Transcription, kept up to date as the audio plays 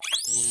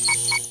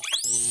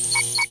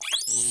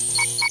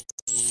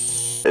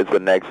It's the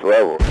next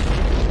level.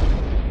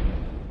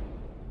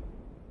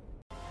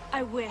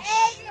 I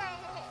wish.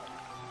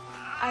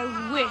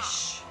 I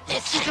wish.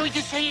 She's going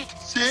to say it.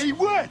 Say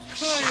what?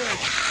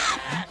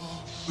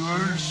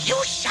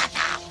 You shut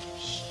up.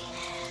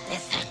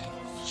 Listen,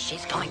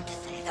 she's going to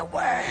say the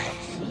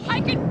words.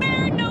 I can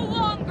bear it no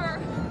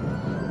longer.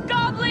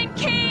 Goblin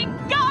King,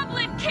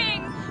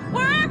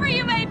 wherever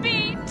you may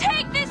be,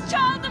 take this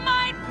child of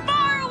mine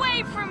far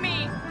away from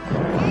me.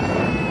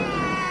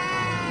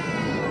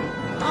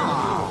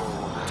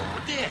 Oh,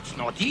 that's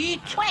not it.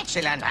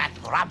 Excellent. That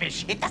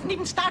rubbish. It doesn't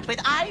even start with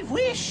I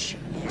wish.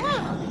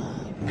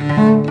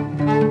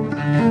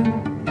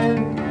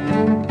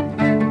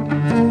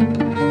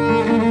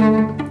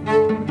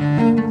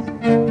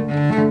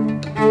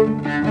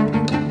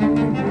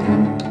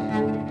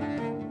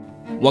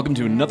 Welcome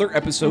to another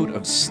episode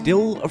of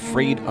Still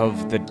Afraid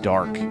of the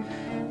Dark.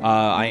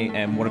 I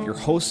am one of your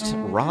hosts,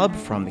 Rob,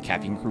 from the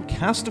Caffeine Crew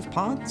cast of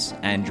pods,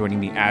 and joining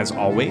me, as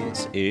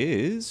always,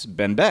 is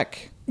Ben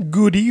Beck.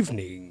 Good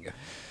evening.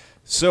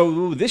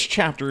 So this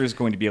chapter is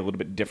going to be a little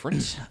bit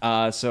different.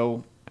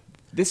 So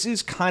this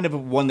is kind of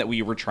one that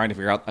we were trying to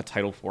figure out a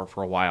title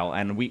for a while,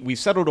 and we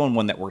settled on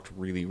one that worked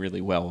really,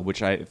 really well,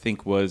 which I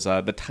think was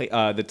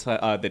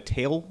the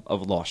Tale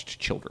of Lost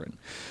Children.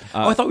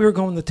 I thought we were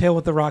going the Tale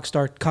with the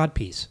Rockstar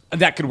codpiece.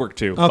 That could work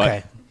too.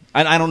 Okay.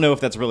 And I don't know if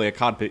that's really a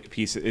cod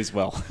piece as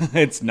well.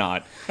 It's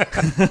not.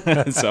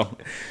 But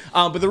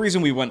the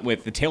reason we went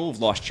with the Tale of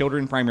Lost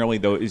Children primarily,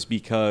 though, is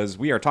because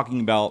we are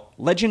talking about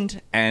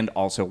Legend and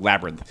also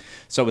Labyrinth.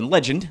 So in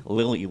Legend,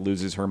 Lily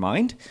loses her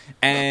mind,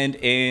 and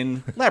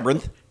in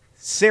Labyrinth,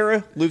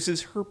 Sarah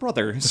loses her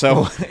brother.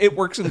 So it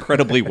works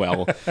incredibly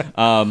well.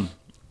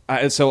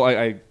 So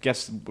I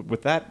guess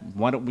with that,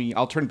 why don't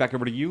I'll turn it back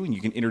over to you, and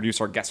you can introduce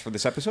our guest for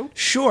this episode.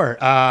 Sure.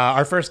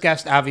 Our first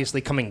guest,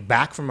 obviously coming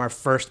back from our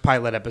first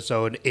pilot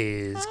episode,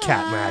 is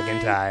Kat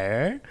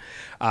McIntyre,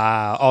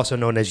 also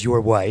known as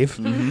your wife.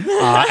 Mm-hmm.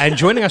 And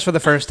joining us for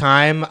the first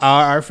time,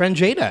 our friend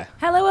Jada.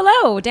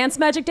 Hello. Dance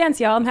Magic Dance,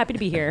 y'all. I'm happy to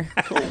be here.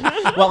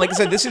 Well, like I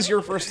said, this is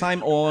your first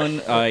time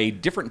on a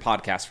different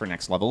podcast for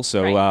Next Level.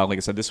 So, right. Like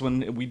I said, this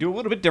one, we do a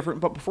little bit different.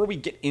 But before we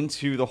get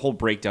into the whole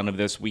breakdown of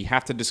this, we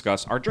have to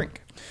discuss our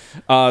drink.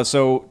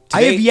 So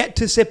today, I have yet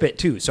to sip it,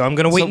 too, so I'm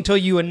going to wait until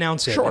you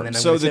announce it. Sure. And then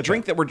I'm so gonna the sip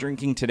drink it. that we're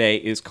drinking today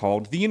is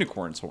called the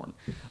Unicorn's Horn.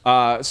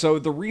 So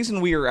the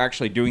reason we are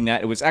actually doing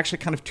that, it was actually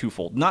kind of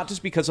twofold. Not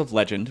just because of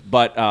Legend,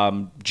 but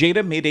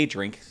Jada made a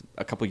drink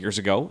a couple years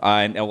ago,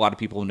 and a lot of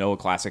people know a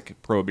classic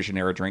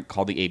Prohibition-era drink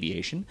called the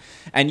Aviation.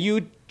 And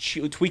you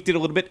tweaked it a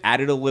little bit,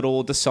 added a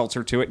little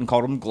seltzer to it, and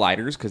called them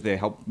gliders because they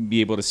help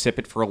be able to sip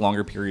it for a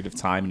longer period of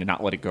time and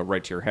not let it go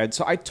right to your head.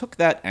 So I took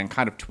that and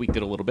kind of tweaked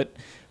it a little bit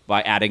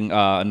by adding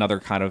another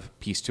kind of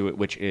piece to it,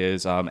 which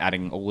is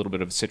adding a little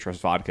bit of citrus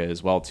vodka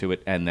as well to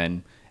it, and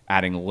then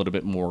adding a little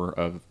bit more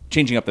of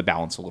changing up the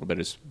balance a little bit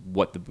is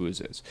what the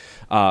booze is.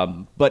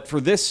 But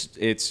for this,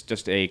 it's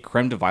just a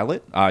creme de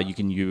violet. You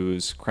can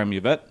use creme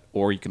yvette,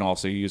 or you can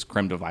also use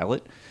creme de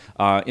violet.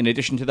 In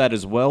addition to that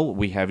as well,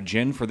 we have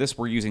gin. For this,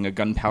 we're using a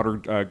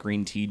gunpowder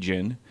green tea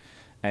gin.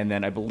 And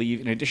then I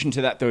believe, in addition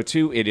to that, though,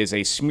 too, it is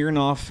a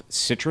Smirnoff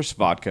citrus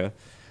vodka.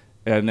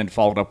 And then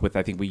followed up with,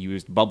 I think we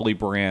used Bubbly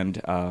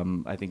brand.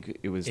 I think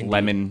it was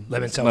lemon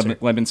seltzer.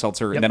 Lemon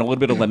seltzer, Yep. and then a little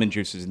bit of lemon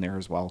juices in there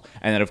as well.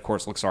 And then, of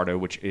course, Luxardo,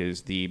 which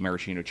is the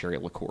maraschino cherry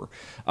liqueur.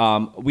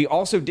 We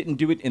also didn't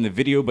do it in the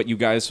video, but you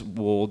guys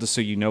will, just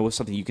so you know,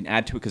 something you can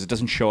add to it because it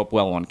doesn't show up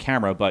well on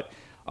camera. But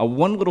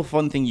one little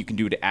fun thing you can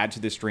do to add to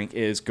this drink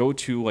is go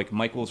to like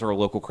Michael's or a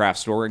local craft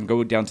store and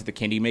go down to the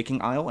candy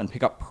making aisle and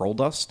pick up pearl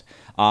dust.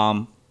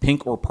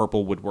 Pink or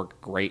purple would work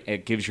great.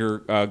 It gives your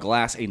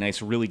glass a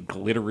nice, really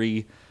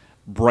glittery,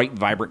 bright,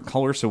 vibrant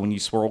color, so when you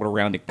swirl it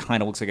around, it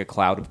kind of looks like a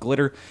cloud of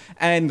glitter.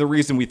 And the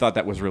reason we thought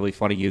that was really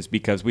funny is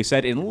because we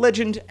said in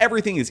Legend,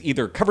 everything is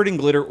either covered in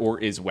glitter or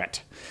is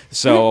wet.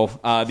 So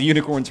the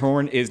Unicorn's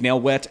Horn is now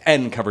wet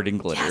and covered in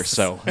glitter. Yes.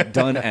 So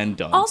done and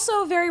done.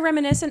 Also very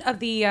reminiscent of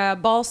the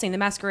ball scene, the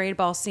masquerade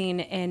ball scene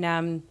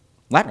in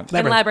Labyrinth.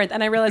 Labyrinth.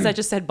 And I realized I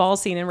just said ball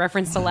scene in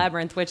reference to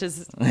Labyrinth, which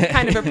is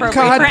kind of appropriate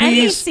Cod for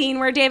any piece. scene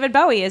where David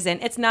Bowie is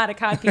in. It's not a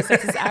codpiece,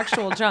 it's his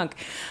actual junk.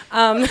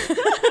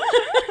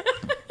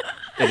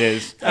 It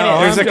is.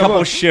 Oh, There's a I'm couple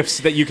good.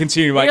 shifts that you can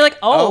see. You're You're like,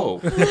 oh.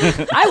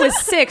 I was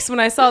 6 when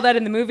I saw that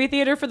in the movie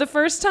theater for the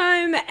first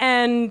time,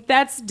 and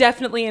that's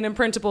definitely an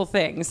imprintable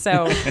thing.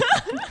 So,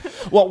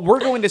 Well, we're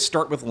going to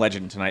start with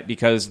Legend tonight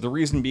because the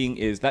reason being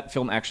is that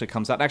film actually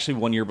comes out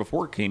 1 year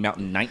before it came out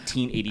in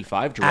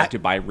 1985,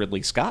 directed by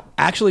Ridley Scott.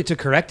 Actually, to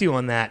correct you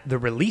on that, the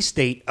release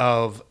date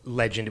of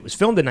Legend, it was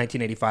filmed in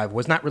 1985,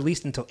 was not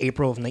released until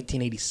April of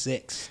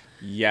 1986.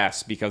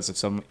 Yes, because of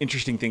some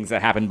interesting things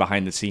that happened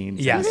behind the scenes.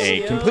 Yes.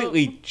 A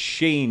completely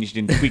changed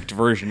and tweaked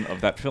version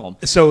of that film.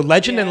 So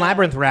Legend and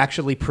Labyrinth were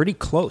actually pretty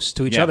close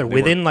to each Yeah, other, they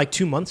within like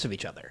 2 months of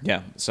each other.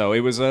 Yeah, so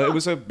it was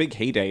a big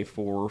heyday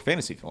for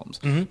fantasy films.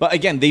 Mm-hmm. But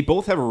again, they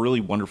both have a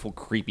really wonderful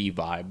creepy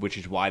vibe, which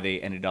is why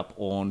they ended up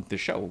on the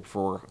show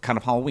for kind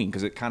of Halloween,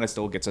 because it kind of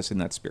still gets us in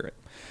that spirit.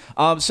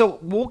 So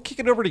we'll kick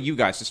it over to you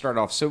guys to start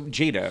off. So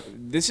Jada,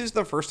 this is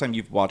the first time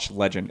you've watched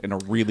Legend in a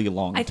really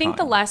long time. I think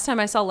the last time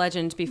I saw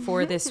Legend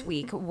before this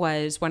week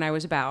was when I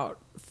was about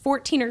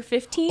 14 or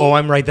 15. Oh,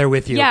 I'm right there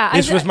with you. Yeah,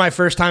 This was my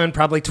first time in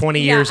probably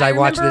 20 years I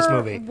watched this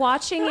remember movie.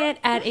 watching it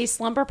at a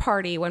slumber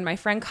party when my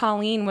friend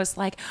Colleen was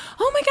like,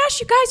 "Oh my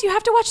gosh, you guys, you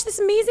have to watch this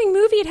amazing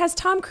movie. It has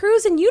Tom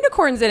Cruise and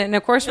unicorns in it." And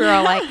of course we were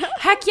all like,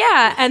 "Heck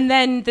yeah." And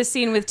then the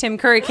scene with Tim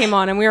Curry came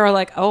on and we were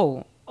like,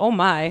 "Oh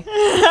my."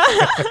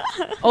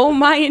 Oh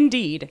my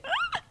indeed.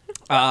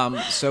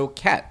 So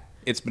Kat,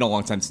 it's been a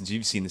long time since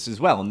you've seen this as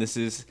well, and this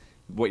is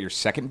what, your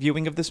second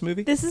viewing of this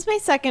movie? This is my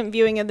second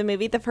viewing of the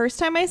movie. The first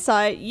time I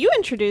saw it, you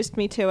introduced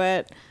me to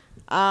it.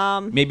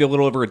 Maybe a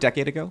little over a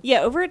decade ago?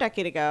 Yeah, over a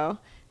decade ago.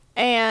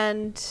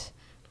 And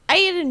I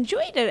had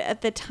enjoyed it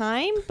at the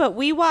time, but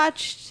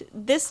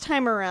this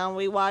time around,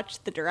 we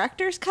watched the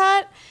director's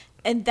cut,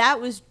 and that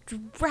was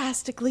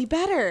drastically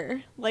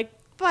better. Like,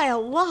 by a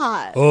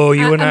lot. Oh,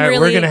 you and I'm I, we're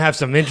really- going to have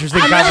some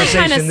interesting I'm really conversation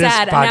kind of this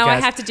sad. podcast. Now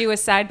I have to do a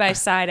side by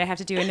side. I have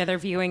to do another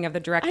viewing of the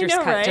director's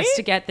know, cut just right?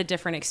 to get the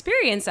different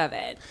experience of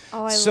it.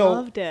 Oh, I So,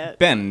 loved it.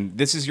 Ben,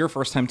 this is your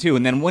first time too,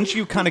 and then once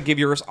you kind of give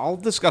yours, I'll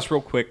discuss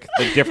real quick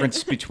the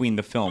difference between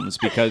the films,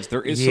 because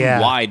there is Yeah.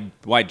 some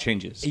wide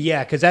changes.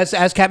 Yeah, because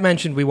as Kat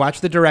mentioned, we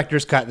watched the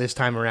director's cut this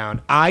time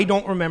around. I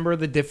don't remember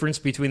the difference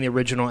between the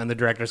original and the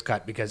director's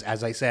cut because,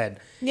 as I said,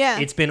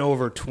 it's been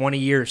over 20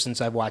 years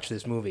since I've watched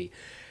this movie.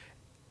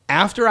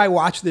 After I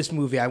watched this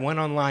movie, I went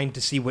online to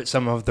see what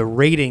some of the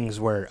ratings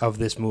were of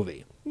this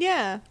movie.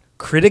 Yeah.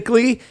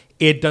 Critically,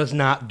 it does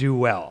not do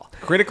well.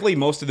 Critically,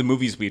 most of the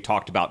movies we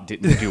talked about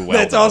didn't do well.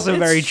 That's though. also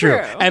very true.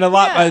 true. And a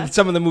lot, Yeah.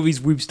 some of the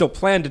movies we've still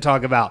planned to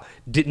talk about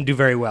didn't do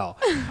very well.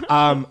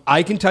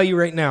 I can tell you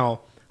right now,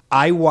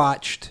 I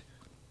watched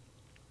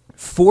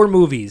 4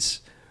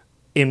 movies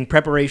in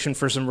preparation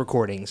for some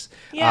recordings.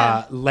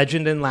 Yeah.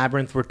 Legend and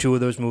Labyrinth were 2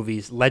 of those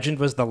movies. Legend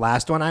was the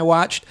last one I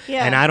watched.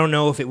 Yeah. And I don't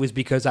know if it was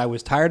because I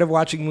was tired of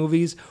watching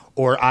movies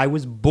or I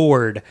was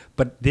bored,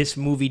 but this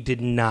movie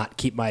did not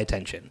keep my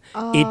attention.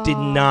 It did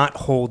not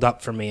hold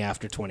up for me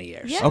after 20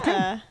 years. Yeah.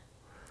 Okay.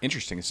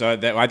 Interesting. So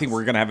I think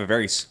we're going to have a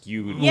very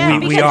skewed. Yeah,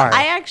 We because are.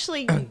 I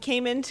actually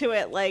came into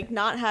it like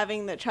not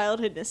having the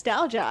childhood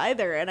nostalgia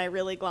either, and I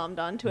really glommed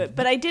onto it.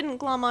 But I didn't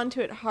glom onto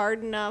it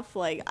hard enough.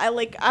 Like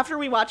after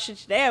we watched it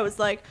today, I was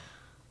like,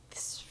 "This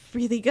is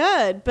really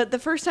good." But the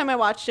first time I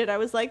watched it, I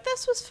was like,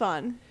 "This was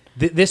fun."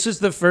 This is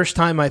the first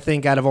time I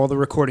think out of all the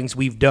recordings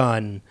we've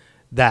done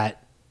that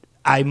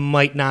I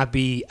might not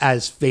be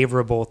as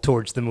favorable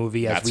towards the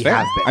movie as That's we fair.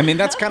 have been. I mean,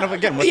 that's kind of,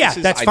 again, what Yeah,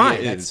 this that's idea fine.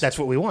 is. That's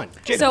what we want.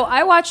 So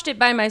I watched it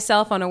by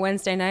myself on a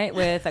Wednesday night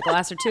with a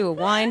glass or 2 of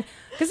wine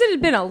because it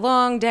had been a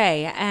long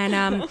day, and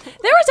there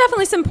were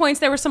definitely some points.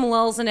 There were some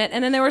lulls in it,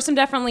 and then there were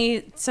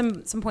definitely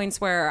some points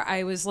where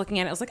I was looking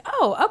at it. I was like,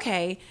 "Oh,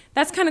 okay,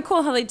 that's kind of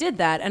cool how they did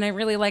that," and I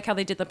really like how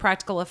they did the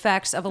practical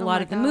effects of a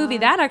lot of the movie.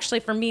 That actually,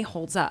 for me,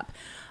 holds up.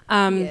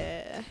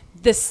 The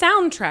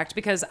soundtrack,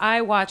 because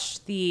I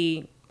watched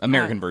the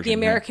American version, the yeah.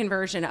 American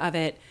version of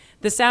it.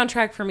 The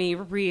soundtrack for me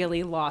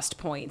really lost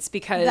points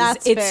because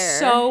That's it's fair.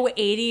 so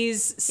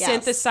 80s Yes.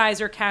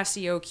 synthesizer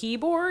Casio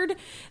keyboard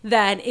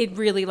that it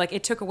really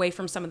it took away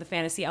from some of the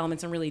fantasy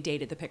elements and really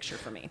dated the picture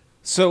for me.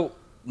 So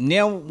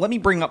now let me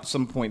bring up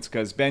some points,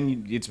 because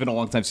Ben, it's been a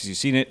long time since you've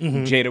seen it.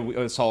 Jada,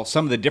 we saw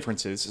some of the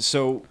differences.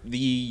 So the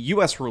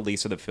U.S.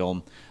 release of the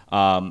film,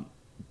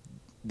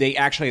 they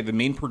actually, the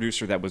main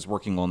producer that was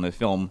working on the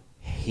film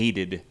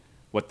hated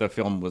what the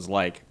film was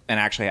like, and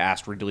actually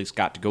asked Ridley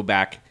Scott to go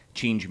back,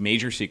 change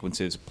major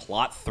sequences,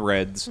 plot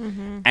threads,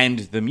 and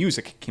the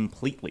music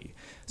completely.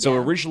 So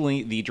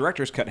originally, the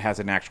director's cut has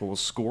an actual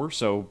score.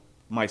 So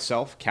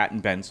myself, Kat,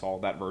 and Ben saw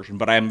that version,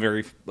 but I am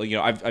very,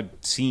 I've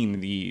seen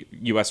the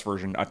U.S.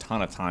 version a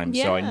ton of times,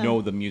 so I Yeah.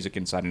 know the music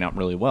inside and out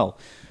really well.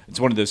 It's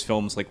one of those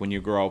films like when you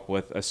grow up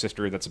with a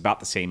sister that's about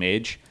the same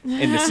age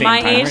in the same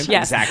My time age, frame.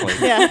 yes. Exactly.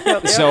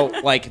 Yeah. So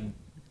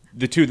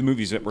the 2 of the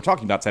movies that we're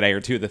talking about today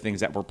are 2 of the things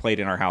that were played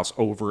in our house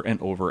over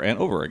and over and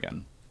over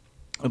again.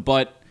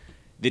 But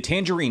the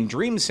Tangerine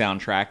Dream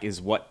soundtrack is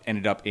what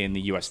ended up in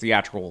the U.S.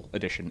 theatrical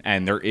edition,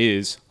 and there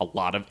is a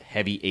lot of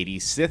heavy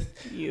 80s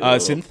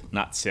synth,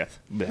 not Sith.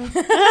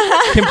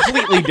 Bleh.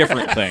 Completely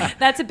different thing.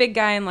 That's a big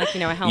guy in a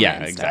helmet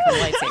Yeah, and stuff, and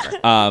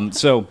a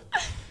lightsaber.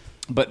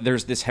 But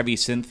there's this heavy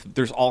synth.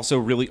 There's also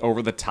really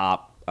over the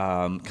top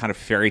kind of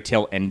fairy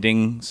tale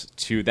endings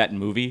to that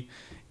movie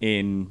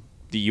in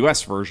the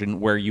U.S. version,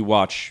 where you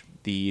watch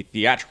the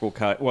theatrical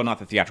cut, well, not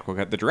the theatrical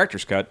cut, the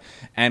director's cut,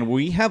 and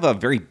we have a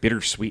very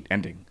bittersweet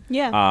ending.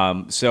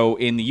 Yeah. So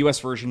in the U.S.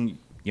 version,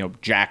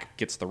 Jack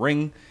gets the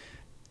ring,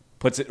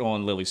 puts it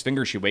on Lily's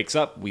finger. She wakes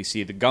up. We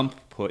see the Gump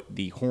put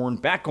the horn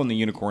back on the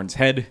unicorn's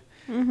head,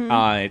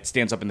 It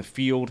stands up in the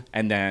field,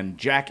 and then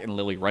Jack and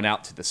Lily run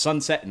out to the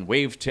sunset and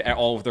wave to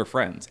all of their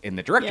friends. In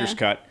the director's Yeah.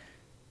 cut,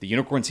 the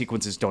unicorn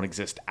sequences don't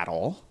exist at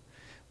all.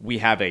 We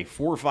have a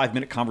 4 or 5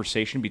 minute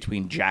conversation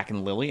between Jack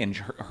and Lily, and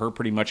her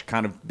pretty much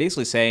kind of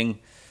basically saying,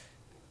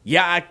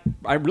 yeah,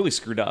 I really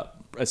screwed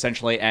up,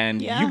 essentially,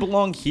 and Yeah. you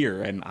belong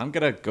here, and I'm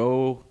going to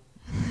go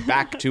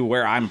back to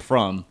where I'm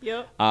from.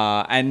 Yep.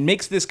 And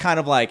makes this kind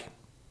of like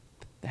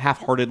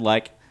half-hearted,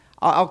 like,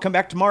 I'll come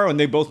back tomorrow, and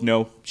they both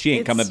know she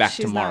ain't coming back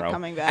she's not tomorrow.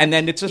 coming back. And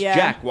then it's just Yeah.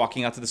 Jack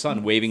walking out to the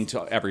sun, waving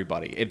to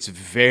everybody. It's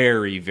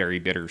very, very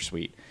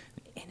bittersweet.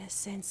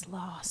 Innocence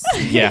lost.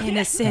 Yeah.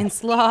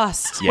 Innocence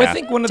lost. Yeah. Well, I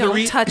think one of the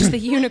Don't touch the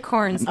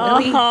unicorns,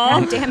 Lily.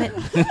 God damn it.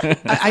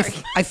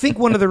 I think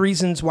one of the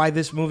reasons why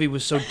this movie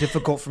was so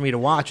difficult for me to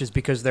watch is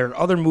because there are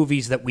other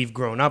movies that we've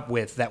grown up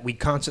with that we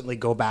constantly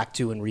go back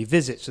to and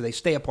revisit, so they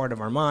stay a part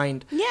of our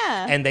mind.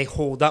 Yeah. And they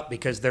hold up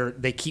because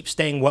they keep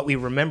staying what we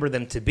remember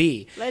them to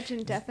be.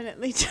 Legend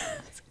definitely does,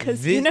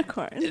 because This-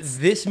 unicorns.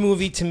 This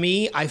movie, to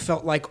me, I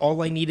felt like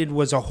all I needed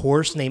was a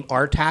horse named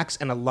Artax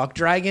and a luck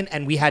dragon,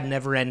 and we had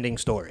never-ending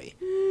story.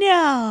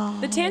 No.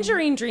 The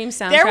Tangerine Dream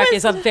There soundtrack was-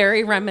 is a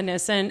very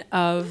reminiscent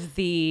of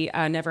the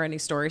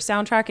Neverending Story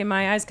soundtrack in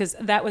my eyes, because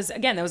that was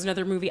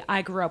another movie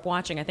I grew up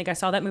watching. I think I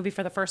saw that movie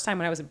for the first time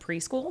when I was in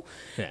preschool.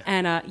 Yeah.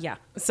 And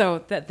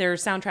so that their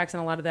soundtracks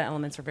and a lot of the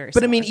elements are very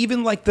But I similar. mean,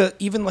 even like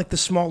the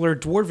smaller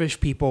dwarvish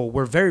people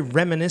were very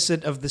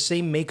reminiscent of the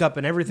same makeup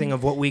and everything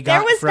of what we got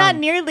There was from. not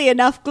nearly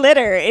enough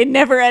glitter in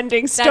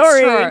Neverending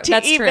Story true. to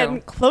That's even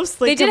true.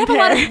 closely they did have a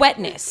compare. lot of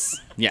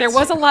wetness. Yes. There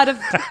was a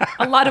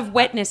lot of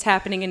wetness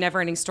happening in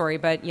Neverending Story,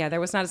 but yeah, there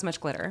was not as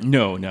much glitter.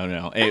 No.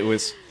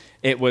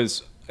 It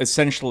was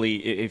essentially,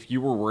 if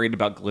you were worried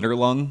about glitter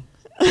lung,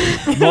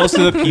 most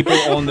of the people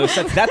on those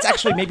sets, that's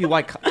actually maybe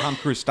why Tom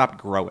Cruise stopped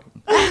growing.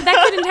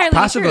 That could entirely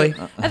Possibly. be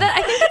true.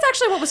 I think that's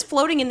actually what was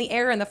floating in the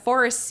air in the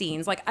forest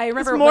scenes. Like I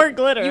remember more like,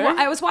 glitter.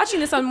 I was watching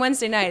this on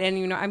Wednesday night,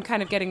 and I'm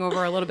kind of getting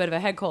over a little bit of a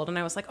head cold, and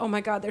I was like, oh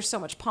my god, there's so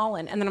much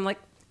pollen, and then I'm like,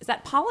 is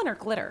that pollen or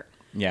glitter?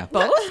 Yeah.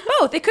 Both.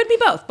 It could be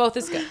both. Both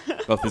is good.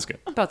 Both is good.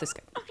 Both is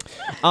good.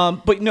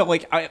 But no,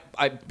 like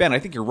Ben, I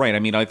think you're right. I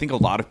mean, I think a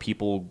lot of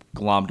people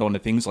glommed onto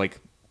things like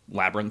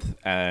Labyrinth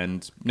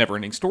and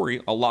Neverending Story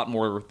a lot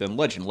more than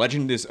Legend.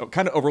 Legend is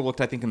kind of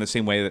overlooked, I think, in the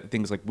same way that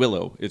things like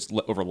Willow is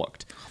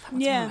overlooked.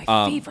 Yeah. One of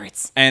my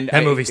favorites. And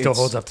that movie still it's-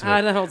 holds up to me.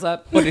 That holds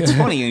up. But it's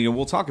funny, and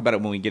we'll talk about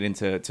it when we get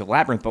into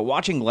Labyrinth. But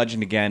watching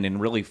Legend again and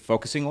really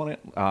focusing on it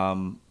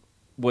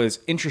was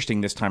interesting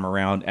this time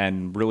around,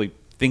 and really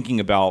thinking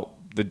about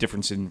the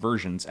difference in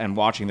versions and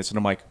watching this, and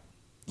I'm like,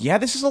 yeah,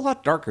 this is a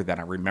lot darker than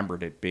I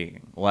remembered it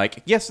being.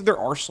 Like, yes, there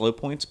are slow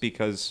points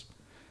because,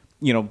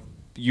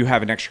 you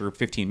have an extra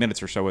 15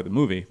 minutes or so of the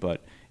movie,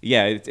 but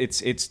yeah,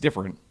 it's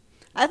different.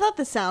 I thought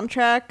the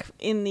soundtrack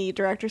in the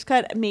director's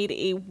cut made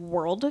a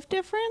world of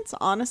difference,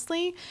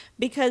 honestly,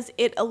 because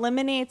it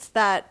eliminates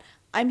that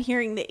I'm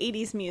hearing the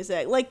 80s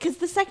music. Like, because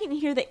the second you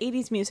hear the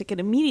 80s music, it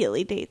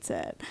immediately dates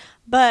it.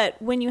 But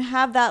when you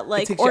have that,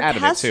 like, takes you out of it,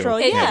 too. orchestral,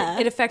 Yeah.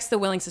 It affects the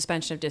willing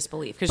suspension of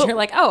disbelief, because you're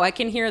like, oh, I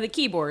can hear the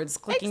keyboards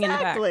clicking in the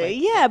back. Exactly.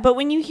 Yeah, but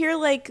when you hear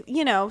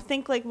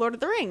think like Lord of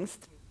the Rings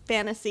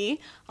fantasy,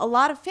 a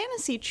lot of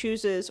fantasy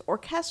chooses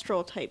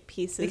orchestral type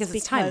pieces Because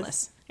it's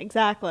timeless.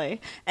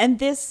 Exactly. And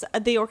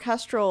the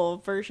orchestral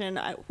version,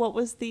 what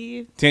was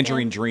the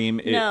Tangerine Dream.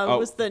 It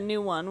was the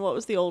new one. What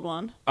was the old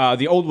one?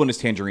 The old one is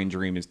Tangerine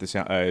Dream. Is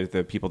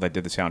the people that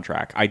did the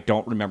soundtrack? I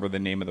don't remember the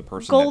name of the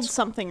person. Gold that's-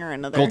 something or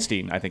another.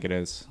 Goldstein, I think it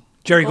is.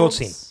 Jerry Golds-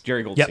 Goldstein.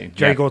 Jerry Goldstein. Yep,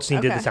 Jerry Yeah.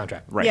 Goldstein did Okay. the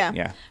soundtrack. Right.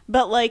 Yeah.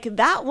 But like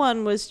that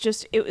one was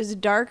it was a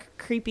dark,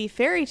 creepy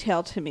fairy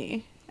tale to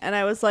me. And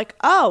I was like,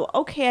 oh,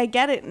 okay, I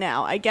get it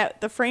now. I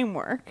get the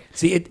framework.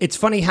 See, it's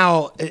funny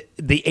how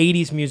the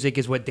 80s music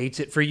is what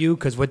dates it for you,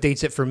 because what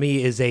dates it for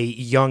me is a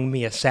young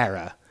Mia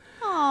Sara.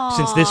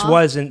 Since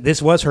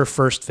this was her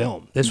first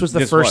film. This was the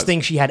This first was. thing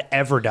she had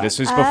ever done.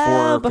 This is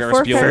before Ferris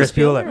Bueller. Ferris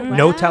Bueller. Bueller.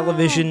 No Wow.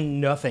 television,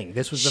 nothing.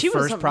 This was the She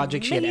was first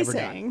project she had ever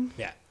done. amazing.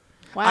 Yeah.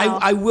 Wow.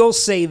 I will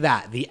say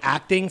that the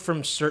acting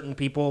from certain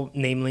people,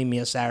 namely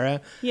Mia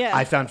Sara, Yeah.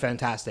 I found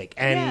fantastic.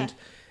 And Yeah.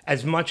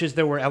 as much as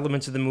there were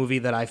elements of the movie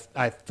that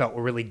I felt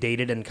were really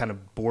dated and kind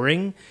of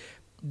boring,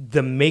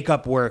 the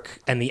makeup work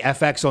and the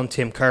FX on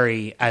Tim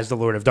Curry as the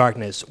Lord of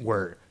Darkness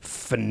were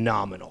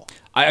phenomenal.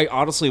 I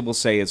honestly will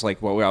say is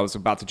like what I was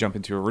about to jump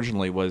into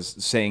originally was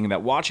saying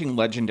that watching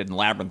Legend and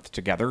Labyrinth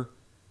together,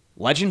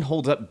 Legend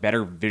holds up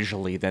better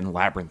visually than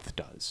Labyrinth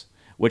does,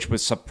 which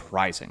was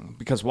surprising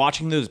because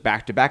watching those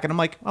back to back, and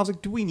I was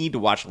like, do we need to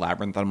watch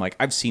Labyrinth? And I'm like,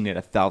 I've seen it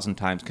 1,000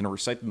 times, can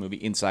recite the movie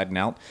inside and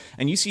out.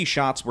 And you see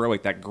shots where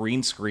like that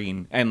green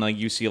screen and like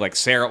you see like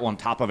Sarah on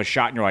top of a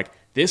shot and you're like,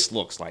 this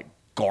looks like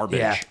garbage.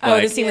 Yeah. Oh,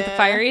 Like- the scene with the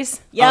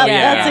fireys? Yeah, Oh,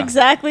 yeah. that's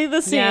exactly the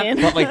scene. Yeah.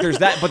 But like there's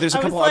that, but there's a I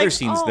was couple like, other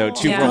scenes though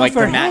too, oh. where like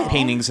Yeah. the matte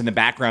paintings in the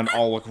background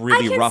all look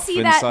really I can rough see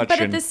and that, such. but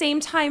at and the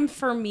same time,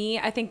 for me,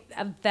 I think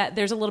that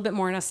there's a little bit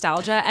more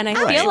nostalgia, and I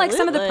feel Absolutely. like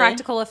some of the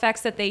practical effects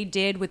that they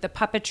did with the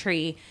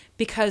puppetry,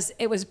 because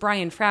it was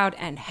Brian Froud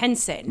and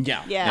Henson.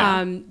 Yeah.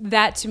 Yeah.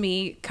 That to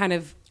me kind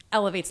of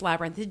elevates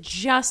Labyrinth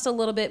just a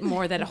little bit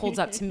more that it holds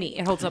up to me.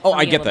 It holds up. Oh, for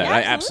I me a get little that.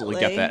 bit. I absolutely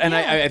get that. And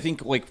I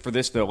think like for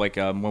this though, like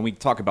when we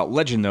talk about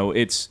Legend though,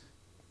 it's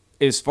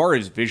as far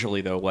as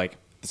visually though, like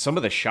some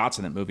of the shots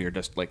in that movie are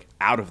just like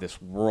out of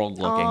this world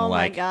looking. Oh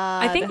my like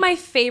god! I think my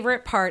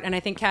favorite part, and I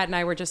think Kat and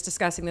I were just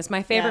discussing this,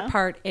 my favorite Yeah.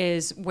 part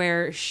is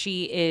where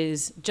she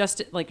is just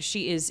like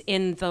she is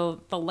in the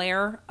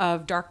lair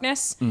of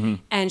darkness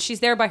and she's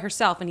there by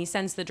herself and he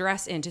sends the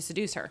dress in to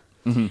seduce her.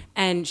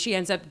 And she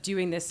ends up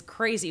doing this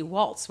crazy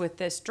waltz with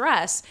this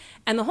dress.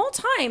 And the whole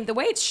time, the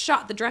way it's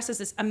shot, the dress is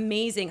this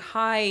amazing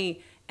high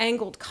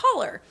angled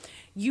color.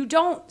 You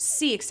don't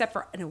see, except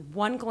for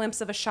one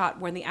glimpse of a shot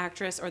when the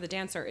actress or the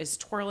dancer is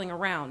twirling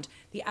around,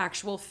 the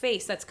actual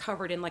face that's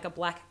covered in like a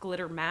black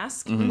glitter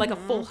mask, like a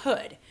full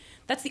hood.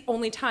 That's the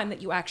only time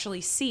that you actually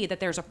see that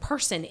there's a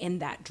person in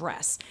that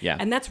dress. Yeah.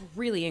 And that's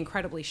really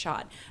incredibly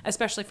shot,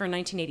 especially for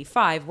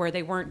 1985, where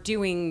they weren't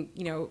doing,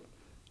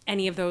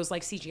 any of those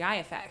like CGI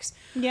effects.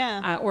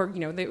 Yeah. Or,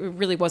 it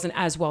really wasn't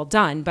as well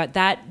done. But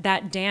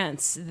that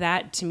dance,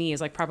 that to me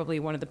is like probably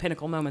one of the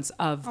pinnacle moments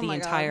of the my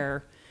God.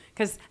 entire.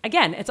 Because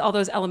again, it's all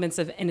those elements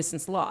of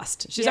innocence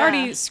lost. She's Yeah.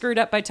 already screwed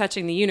up by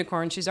touching the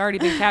unicorn. She's already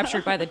been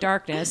captured by the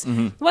darkness.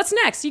 What's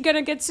next? You're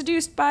gonna get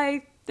seduced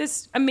by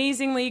this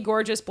amazingly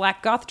gorgeous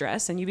black goth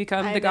dress, and you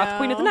become I the goth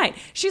queen of the know. night.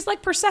 She's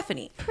like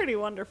Persephone, pretty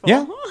wonderful.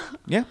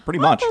 yeah, pretty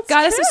much.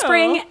 goddess of true.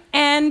 spring,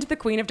 and the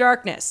queen of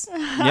darkness.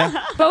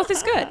 Yeah. Both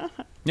is good.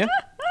 Yeah.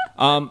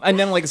 And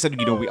then, like I said,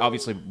 we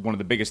obviously one of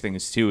the biggest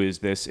things too is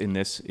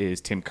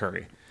Tim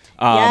Curry.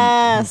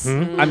 Yes.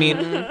 I mean,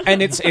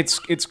 and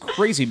it's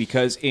crazy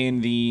because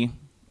in the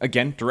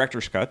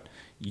director's cut,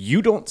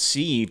 you don't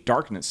see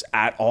darkness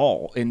at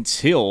all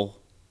until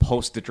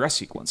post the dress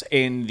sequence.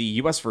 In the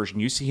U.S. version,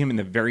 you see him in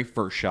the very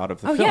first shot of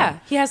the Oh film. yeah,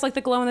 he has like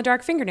the glow in the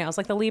dark fingernails,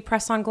 like the Lee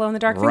Presson glow in the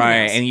dark Right,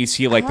 fingernails. and you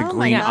see like the Oh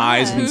my green God.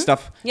 eyes and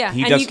stuff. Yeah,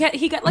 he and does.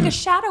 he got like a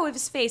shadow of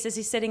his face as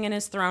he's sitting in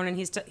his throne and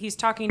he's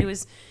talking to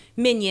his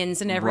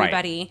minions and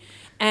everybody.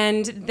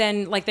 And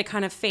then like they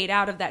kind of fade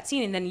out of that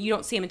scene and then you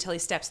don't see him until he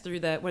steps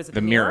through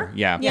the mirror.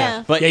 Yeah.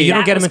 Yeah. But Yeah, you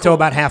don't That get him was until cool.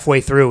 about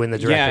halfway through in the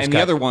director's Yeah, and cut.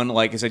 the other one,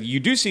 like I said, you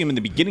do see him in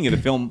the beginning of the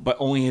film, but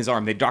only his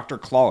arm. They Dr.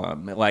 Claw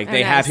him. Like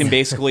they have nice. him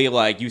basically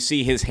like you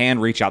see his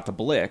hand reach out to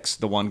Blix,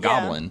 the one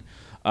goblin,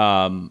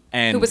 and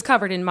who was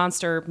covered in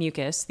monster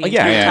mucus. The Oh,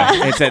 yeah, entire time.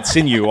 yeah, it's that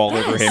sinew all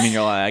over him, and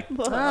you're like,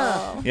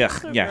 Whoa. yeah,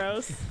 So yeah.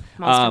 gross.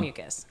 Monster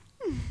mucus.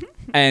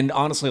 And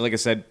honestly, like I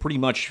said, pretty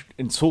much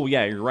until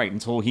you're right,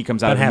 until he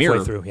comes out About of the halfway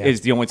mirror through, yeah.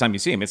 is the only time you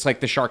see him. It's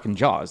like the shark in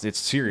Jaws. It's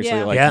seriously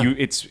Yeah. like Yeah.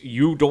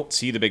 you don't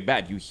see the big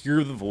bad. You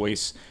hear the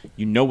voice,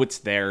 you know it's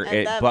there,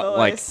 And that but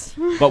voice.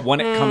 but when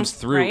it comes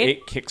through, right?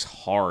 it kicks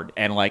hard,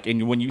 and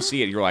when you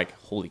see it, you're like,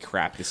 holy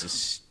crap, this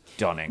is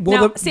stunning.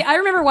 Well, Now, see, I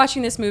remember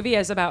watching this movie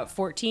as about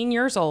 14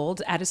 years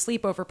old at a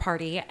sleepover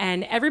party,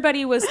 and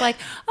everybody was like,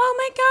 "Oh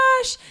my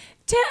gosh,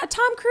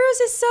 Tom Cruise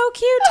is so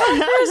cute. Tom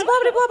Cruise, blah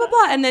blah blah blah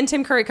blah." And then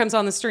Tim Curry comes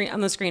on the screen,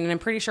 and I'm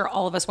pretty sure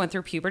all of us went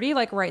through puberty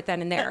like right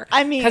then and there.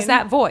 I mean, because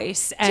that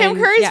voice, Tim and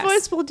Curry's yes,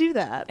 voice will do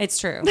that. It's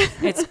true.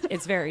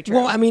 It's very true.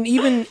 Well, I mean,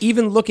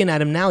 even looking at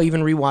him now,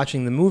 even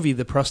rewatching the movie,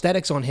 the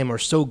prosthetics on him are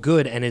so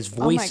good, and his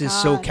voice is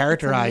so God,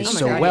 characterized it's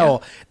so amazing.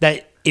 well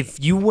that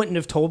if you wouldn't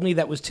have told me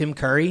that was Tim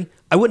Curry,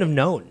 I wouldn't have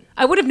known.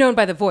 I would have known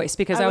by the voice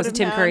because I was a would've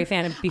Tim known. Curry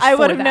fan before I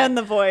would have that. known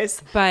the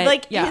voice, But,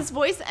 like yeah. his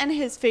voice and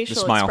his facial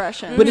smile.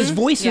 expression. But his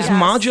voice is Yes.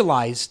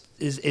 modularized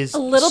is a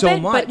little so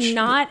bit, much. but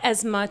not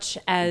as much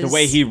as the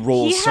way he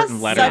rolls he has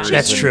certain letters. such a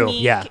That's true,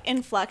 unique yeah.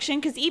 inflection,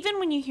 because even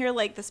when you hear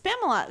like the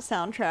Spamalot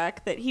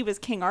soundtrack that he was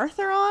King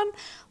Arthur on,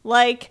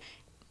 like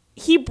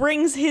he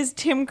brings his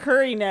Tim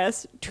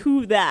Curry-ness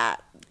to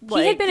that.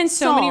 He had been in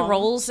so many song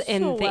roles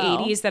in so the well.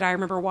 80s that I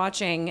remember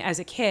watching as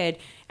a kid.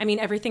 I mean,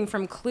 everything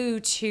from Clue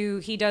to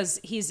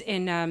he's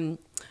in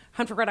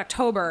Hunt for Red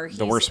October.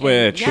 The He's Worst in-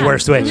 Witch. The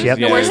Worst Witch, yep.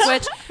 The Yeah. Worst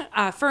Witch,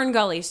 Fern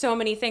Gully, so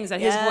many things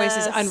that his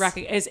voice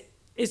Yes.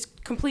 is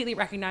completely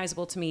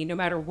recognizable to me no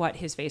matter what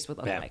his face would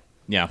look Yeah. like.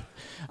 Yeah.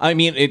 I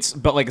mean,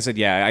 but like I said,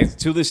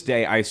 to this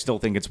day, I still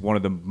think it's one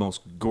of the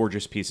most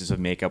gorgeous pieces of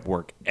makeup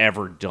work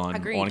ever done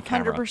Agreed. on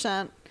camera.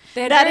 100%.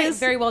 They had That very, is-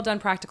 very well done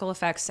practical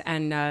effects,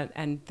 and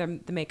the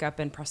makeup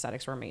and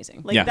prosthetics were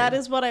amazing. Like Yeah. that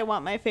is what I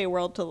want my Fey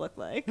world to look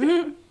like.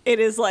 It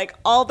is like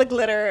all the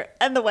glitter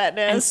and the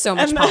wetness And so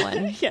much the-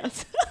 pollen.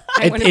 Yes.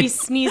 I want to be it-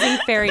 sneezing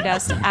fairy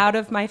dust out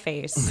of my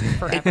face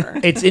forever.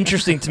 It's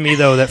interesting to me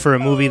though that for a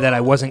movie that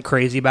I wasn't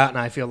crazy about and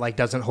I feel like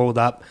doesn't hold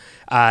up,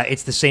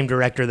 it's the same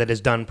director that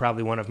has done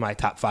probably one of my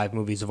top 5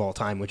 movies of all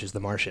time, which is The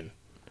Martian.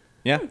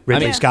 Yeah.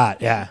 Ridley I mean, Scott.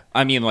 Yeah.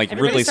 I mean, like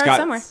Everybody Ridley starts Scott,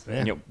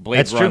 somewhere. Yeah. Blade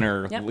That's true.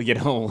 Runner, Yep.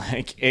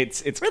 like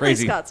it's Ridley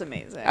crazy. Scott's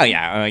amazing. Oh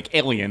yeah, like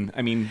Alien.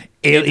 I mean,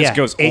 it just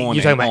goes on.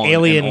 You're talking and about on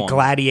Alien, and on.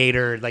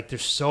 Gladiator. Like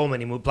there's so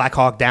many. Black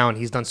Hawk Down.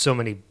 He's done so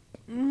many.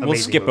 We'll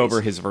skip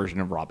over his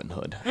version of Robin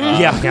Hood.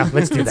 Yeah,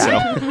 let's do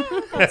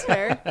that. That's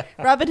fair.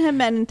 Robin Hood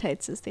Men in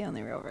Tights is the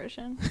only real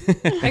version.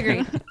 I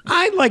agree.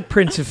 I like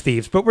Prince of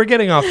Thieves, but we're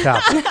getting off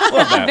topic.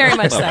 Love that. Very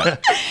much Love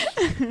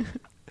so. that.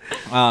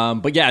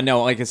 But yeah,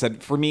 no, like I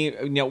said, for me,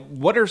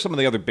 what are some of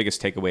the other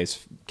biggest takeaways,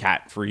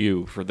 Kat, for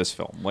you for this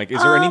film? Like,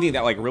 is there anything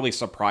that like really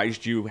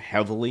surprised you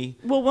heavily?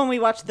 Well, when we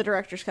watched the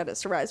director's cut, it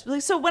surprised me.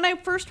 So when I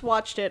first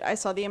watched it, I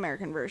saw the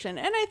American version,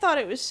 and I thought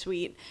it was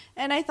sweet,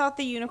 and I thought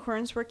the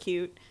unicorns were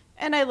cute,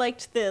 and I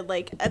liked the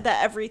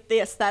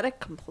aesthetic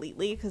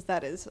completely, because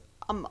that is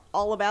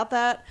all about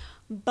that.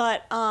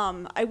 But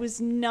I was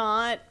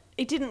not.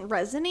 It didn't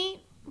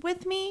resonate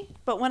with me,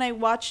 but when I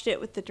watched it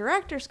with the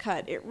director's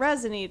cut, it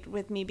resonated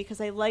with me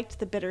because I liked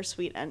the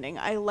bittersweet ending.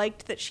 I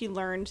liked that she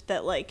learned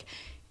that, like,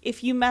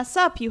 if you mess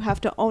up, you have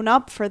to own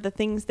up for the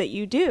things that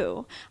you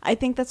do. I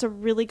think that's a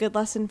really good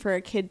lesson for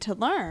a kid to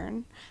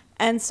learn.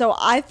 And so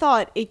I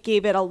thought it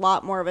gave it a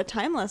lot more of a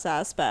timeless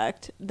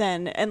aspect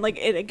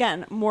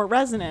again, more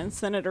resonance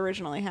than it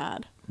originally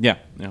had. Yeah.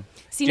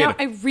 See, Jada. now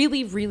I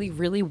really, really,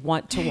 really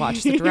want to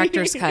watch the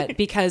director's cut,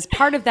 because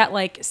part of that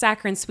like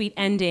saccharine sweet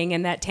ending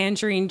and that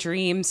Tangerine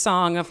Dream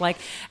song of like,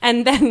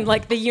 and then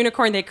like the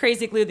unicorn, they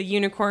crazy glue the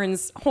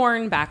unicorn's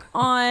horn back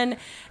on,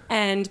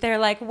 and they're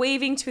like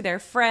waving to their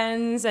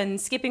friends and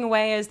skipping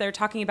away as they're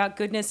talking about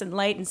goodness and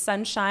light and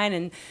sunshine,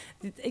 and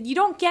you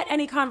don't get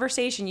any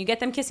conversation. You get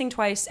them kissing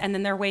twice and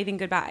then they're waving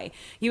goodbye.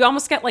 You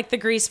almost get like the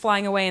grease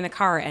flying away in the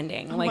car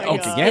ending. Like my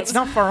it's, God. Yeah, it's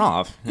not far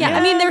off. yeah,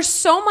 I mean, there's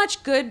so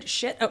much good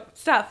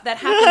stuff that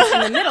happens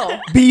in the middle.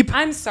 Beep.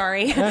 I'm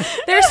sorry.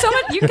 There's so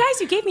much. You guys,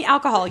 you gave me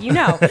alcohol.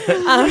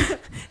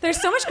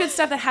 There's so much good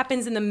stuff that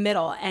happens in the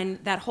middle,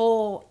 and the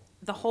whole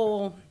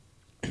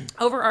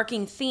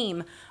overarching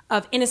theme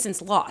of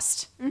innocence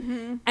lost,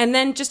 and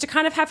then just to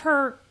kind of have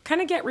her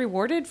kind of get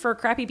rewarded for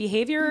crappy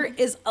behavior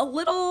is a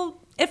little.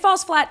 It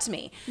falls flat to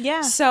me.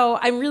 Yeah. So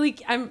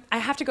I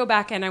have to go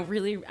back, and I'm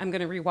going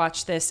to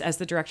rewatch this as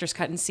the director's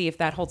cut and see if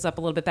that holds up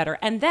a little bit better.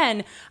 And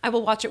then I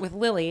will watch it with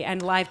Lily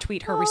and live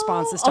tweet her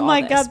responses to all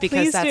my this, God,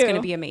 because please that's do. going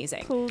to be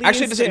amazing. Please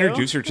Actually, just do.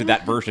 introduce her to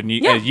that version.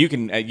 Yeah. You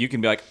can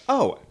be like,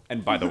 oh,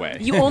 and by the way,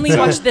 You only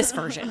watch this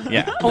version.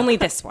 Yeah. Only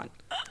this one.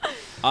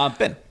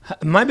 Ben.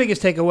 My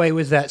biggest takeaway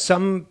was that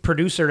some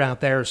producer out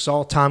there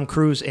saw Tom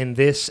Cruise in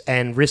this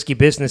and Risky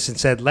Business and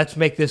said, let's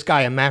make this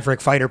guy a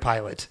Maverick fighter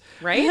pilot.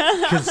 Right?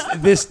 Because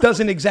this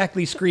doesn't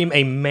exactly scream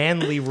a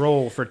manly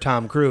role for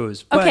Tom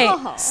Cruise. But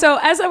Okay, so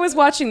as I was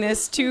watching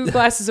this, 2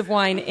 glasses of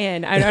wine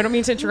in, I don't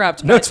mean to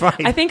interrupt. No, but it's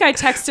fine. I think I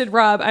texted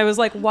Rob. I was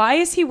like, "Why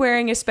is he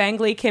wearing a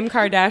spangly Kim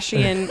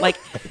Kardashian like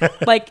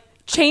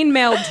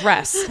chainmail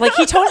dress? Like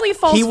he totally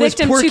falls he was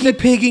victim Porky to the."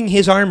 Pigging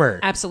his armor.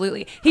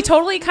 Absolutely, he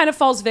totally kind of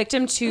falls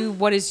victim to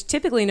what is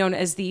typically known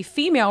as the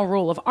female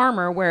rule of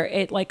armor, where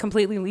it like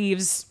completely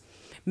leaves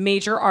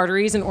major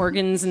arteries and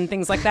organs and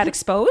things like that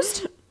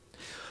exposed.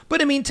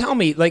 But I mean, tell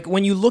me, like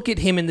when you look at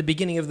him in the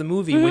beginning of the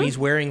movie, when he's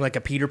wearing like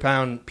a Peter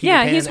Pan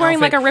Yeah, he's wearing,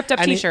 outfit, like, a ripped up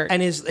and t-shirt.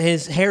 and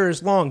his hair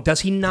is long. Does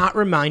he not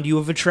remind you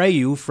of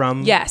Atreyu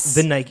from Yes.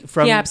 the Nike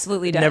from He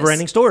absolutely does.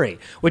 Neverending Story?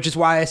 Which is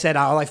why I said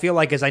all I feel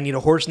like is I need a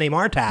horse named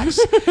Artax,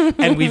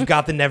 and we've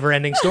got the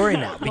Neverending Story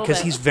now because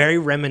bit. he's very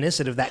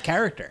reminiscent of that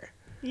character.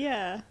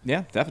 Yeah.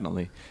 Yeah,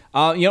 definitely.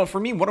 For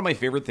me, one of my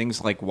favorite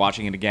things, like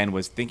watching it again,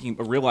 was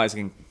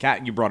realizing,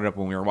 Kat, you brought it up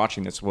when we were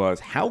watching this, was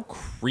how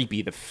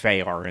creepy the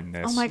Fae are in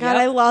this. Oh my God,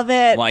 I love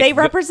it. Like, they the-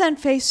 represent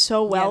Faye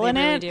so well they in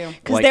really it do.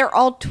 because Like- they're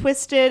all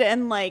twisted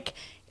and like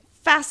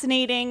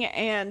fascinating,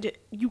 and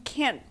you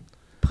can't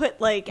put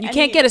like You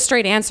can't get a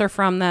straight answer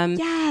from them.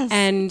 Yes.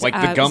 And Like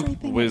the Gump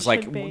Everything was it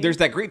like, should be. there's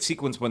that great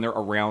sequence when they're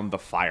around the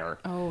fire.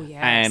 Oh, yes.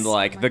 And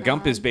like Oh, my the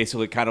Gump God. is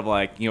basically kind of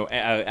like,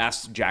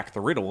 asks Jack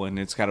the riddle, and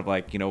it's kind of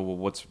like, well,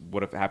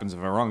 what if happens if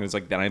I'm wrong? It's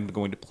like, then I'm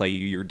going to play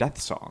you your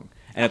death song,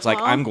 and it's like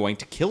I'm going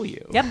to kill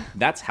you. Yep.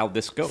 That's how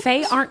this goes.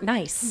 Fae aren't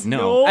nice. No,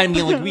 Nope. I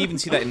mean, like we even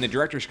see that in the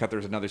director's cut.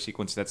 There's another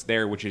sequence that's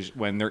there, which is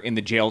when they're in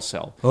the jail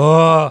cell.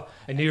 Oh,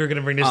 I knew you were going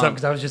to bring this up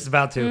because I was just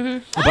about to.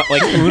 Mm-hmm. But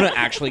like Una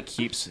actually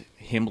keeps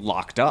him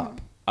locked up.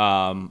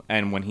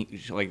 And when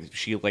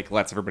she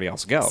lets everybody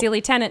else go.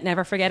 Sealy Tennant,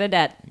 never forget a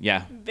debt.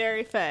 Yeah.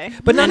 very Faye.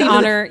 But not And even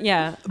honor,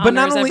 but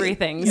not honors only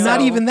everything. not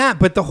so- even that,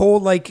 but the whole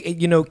like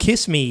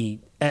kiss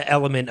me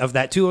element of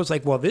that too. I was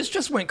like, well, this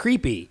just went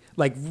creepy,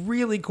 like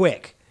really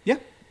quick. Yeah.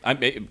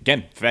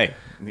 Again, Faye.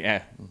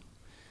 Yeah.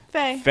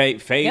 Faye.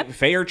 Faye Yep.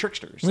 Faye are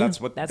tricksters. That's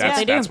what That's what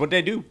they do. That's what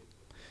they do.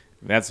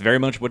 That's very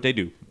much what they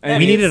do. We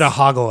And needed a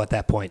hoggle at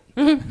that point.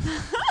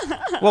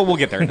 well, we'll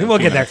get there. in a We'll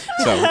few get there.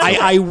 minutes.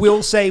 So I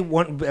will say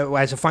one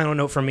as a final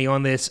note from me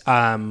on this.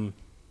 I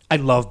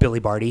love Billy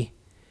Barty.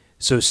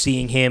 So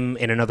seeing him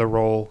in another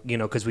role,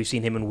 because we've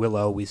seen him in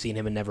Willow, we've seen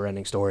him in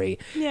Neverending Story.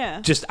 Yeah.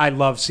 Just I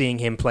love seeing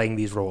him playing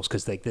these roles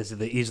because these are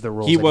the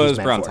roles he that was he's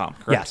meant Brown for. Tom,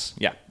 correct? Yes.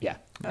 Yeah. Yeah.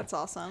 That's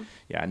awesome.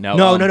 Yeah. No.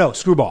 No.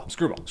 Screwball.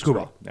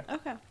 Screwball. Yeah.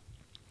 Okay.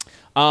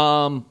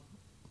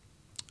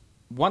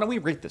 Why don't we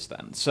rate this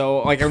then? So,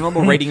 like, our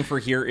normal rating for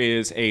here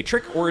is a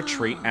trick or a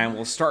treat, and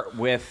we'll start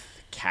with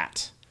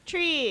Kat.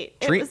 Treat.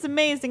 Treat. It was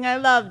amazing. I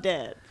loved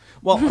it.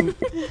 Well,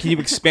 can you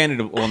expand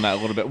it on that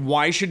a little bit?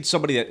 Why should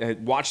somebody that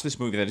watch this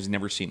movie that has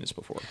never seen this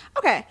before?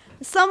 Okay,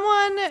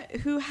 someone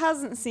who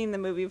hasn't seen the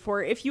movie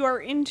before, if you are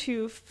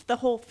into the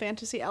whole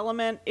fantasy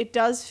element, it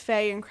does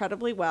Faye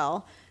incredibly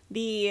well.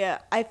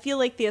 I feel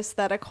like the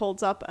aesthetic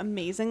holds up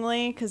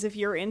amazingly, because if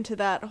you're into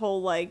that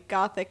whole like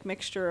gothic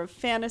mixture of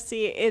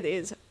fantasy, it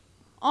is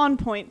on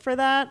point for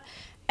that.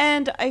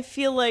 And I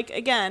feel like,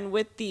 again,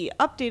 with the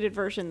updated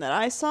version that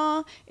I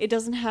saw, it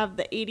doesn't have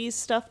the 80s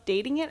stuff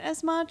dating it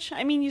as much.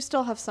 I mean, you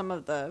still have some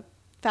of the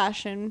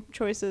fashion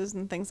choices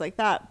and things like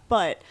that,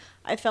 but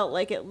I felt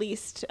like at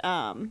least,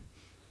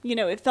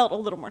 it felt a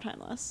little more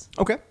timeless.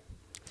 Okay.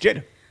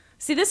 Jade.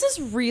 See, this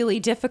is really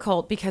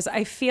difficult because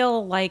I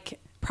feel like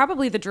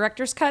probably the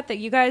director's cut that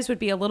you guys would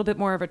be a little bit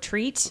more of a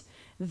treat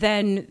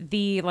than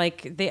the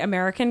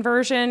American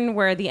version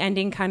where the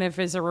ending kind of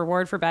is a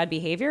reward for bad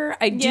behavior.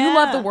 I do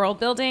love the world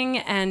building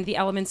and the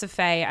elements of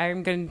Fae.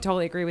 I'm going to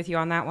totally agree with you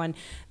on that one.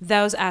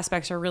 Those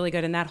aspects are really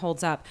good and that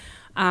holds up.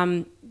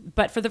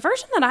 But for the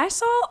version that I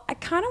saw, I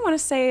kind of want to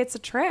say it's a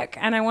trick,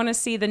 and I want to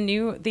see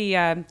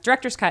the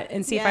director's cut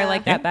and see if I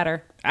like that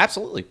better.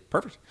 Absolutely.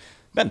 Perfect.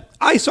 Ben.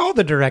 I saw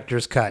the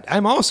director's cut.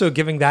 I'm also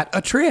giving that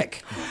a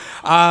trick.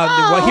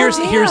 Well, here's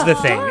the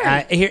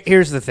thing.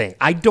 Here's the thing.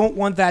 I don't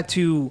want that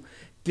to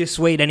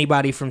dissuade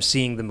anybody from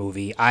seeing the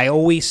movie. I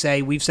always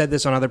say, we've said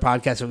this on other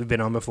podcasts that we've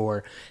been on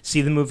before,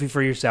 see the movie for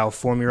yourself,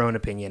 form your own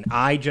opinion.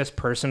 I just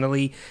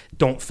personally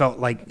don't feel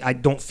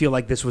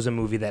like this was a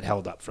movie that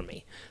held up for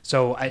me.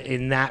 So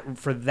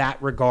for that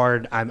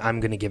regard, I'm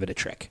going to give it a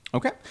trick.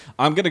 Okay.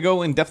 I'm going to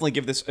go and definitely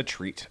give this a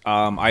treat.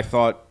 I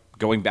thought,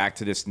 going back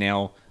to this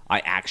now,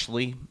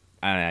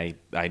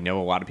 I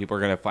know a lot of people are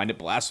going to find it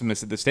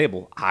blasphemous at this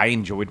table. I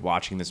enjoyed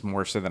watching this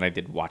more so than I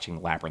did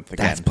watching Labyrinth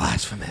again. That's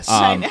blasphemous.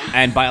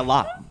 And by a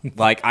lot.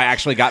 Like, I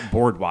actually got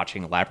bored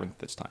watching Labyrinth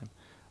this time.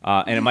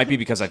 And it might be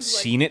because I've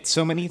seen it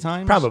so many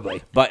times.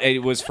 Probably. But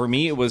for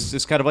me, it was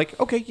just kind of like,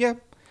 okay, yeah.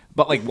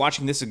 But like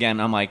watching this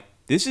again, I'm like,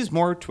 this is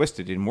more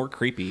twisted and more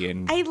creepy.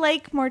 And I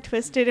like more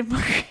twisted and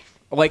more creepy.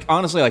 Like,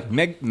 honestly, like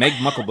Meg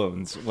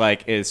Mucklebones,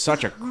 like, is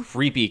such a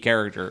creepy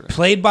character.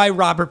 Played by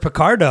Robert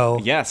Picardo.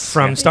 Yes.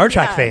 From Star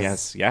Trek fame.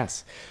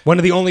 Yes. One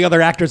of the only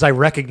other actors I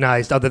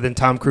recognized other than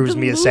Tom Cruise,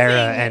 Mia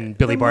Sara, and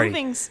Billy Barty. The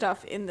moving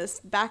stuff in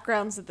this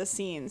backgrounds of the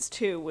scenes,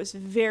 too, was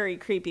very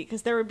creepy,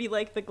 because there would be,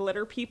 like, the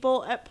glitter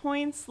people at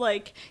points,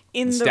 like,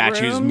 in the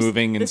statues rooms,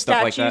 moving and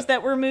stuff like that. The statues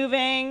that were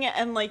moving,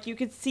 and, like, you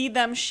could see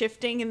them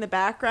shifting in the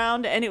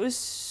background, and it was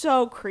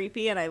so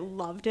creepy, and I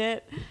loved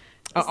it.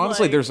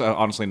 Honestly, there's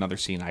honestly another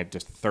scene I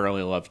just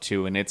thoroughly love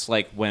too, and it's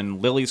like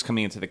when Lily's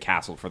coming into the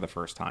castle for the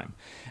first time,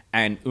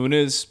 and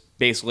Una's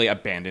basically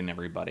abandoned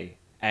everybody,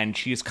 and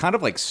she's kind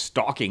of like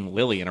stalking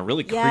Lily in a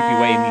really creepy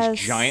way in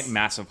these giant,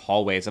 massive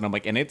hallways, and I'm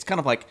like, and it's kind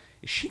of like,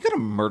 is she gonna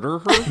murder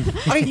her?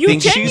 I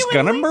think she's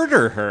gonna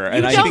murder her,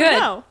 and I don't think,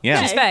 know.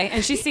 yeah, She's Fae,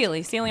 and she's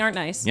Seelie. Seelie aren't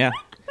nice. yeah.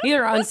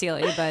 Neither are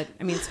Unseelie, but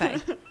I mean, it's Fae.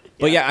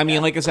 But yeah, I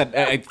mean, like I said,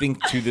 I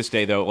think to this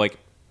day though, like,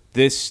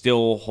 this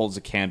still holds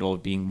a candle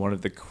of being one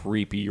of the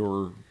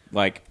creepier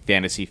like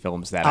fantasy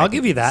films that I'll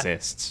give you that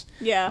exists.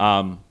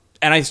 Yeah.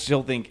 And I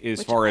still think,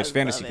 as far as I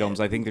fantasy love films,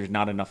 it. I think there's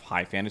not enough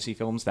high fantasy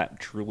films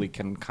that truly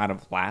can kind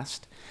of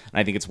last.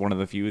 And I think it's one of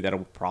the few that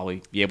will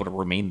probably be able to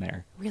remain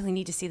there. Really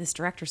need to see this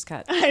director's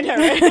cut. I know,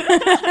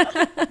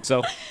 right?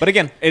 So, but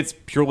again, it's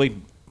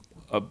purely,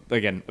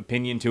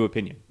 opinion to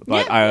opinion.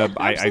 But Yeah,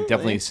 I absolutely.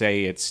 definitely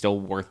say it's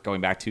still worth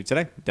going back to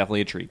today.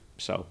 Definitely a treat.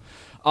 So,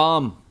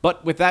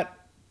 but with that,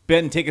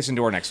 Ben, take us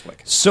into our next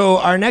flick. So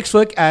our next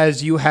flick,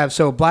 as you have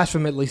so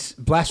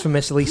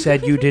blasphemously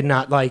said you did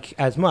not like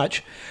as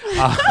much,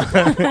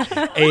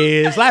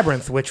 is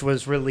Labyrinth, which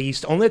was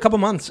released only a couple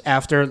months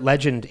after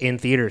Legend in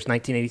theaters,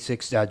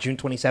 1986, June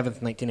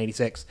 27th,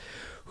 1986.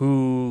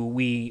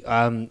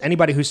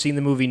 Anybody who's seen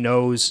the movie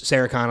knows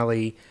Sarah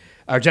Connolly,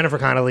 or Jennifer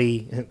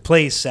Connelly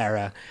plays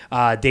Sarah.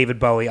 David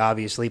Bowie,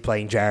 obviously,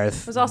 playing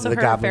Jareth. It was also the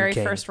her Goblin very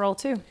King. first role,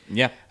 too.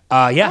 Yeah.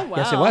 Yes, it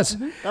Wow. was.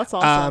 That's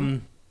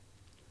awesome.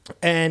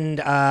 And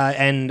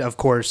of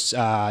course,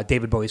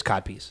 David Bowie's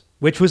codpiece,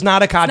 which was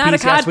not a codpiece. Not a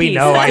codpiece. Yes, we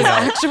know. I It's know.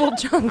 actual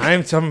junk.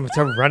 I'm some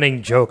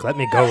running joke. Let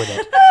me go with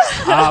it.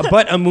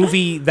 But a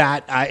movie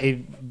that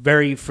I'm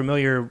very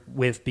familiar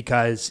with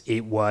because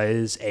it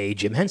was a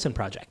Jim Henson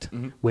project,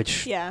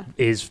 which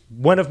is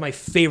one of my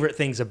favorite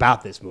things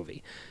about this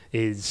movie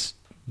is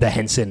the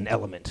Henson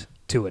element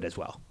to it as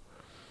well.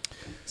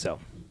 So,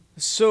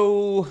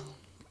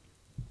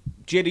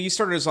 Jada, you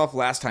started us off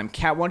last time.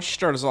 Kat, why don't you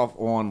start us off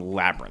on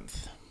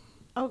Labyrinth?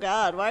 Oh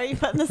God, why are you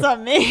putting this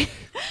on me?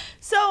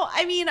 So,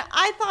 I mean,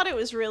 I thought it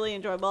was really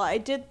enjoyable. I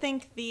did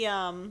think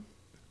the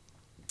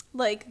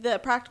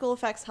practical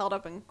effects held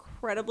up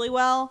incredibly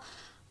well.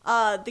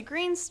 The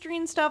green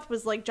screen stuff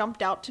was like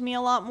jumped out to me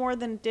a lot more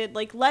than did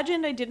like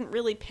Legend. I didn't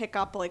really pick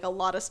up like a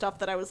lot of stuff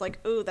that I was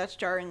like, ooh, that's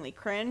jarringly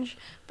cringe.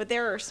 But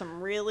there are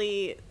some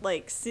really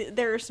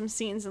there are some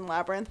scenes in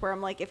Labyrinth where I'm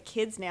like, if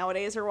kids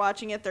nowadays are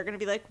watching it, they're gonna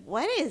be like,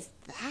 what is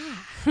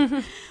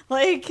that?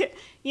 Like,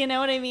 you know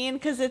what I mean?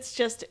 Because it's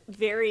just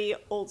very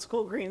old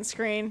school green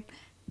screen.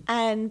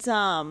 And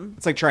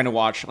It's like trying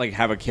to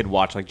have a kid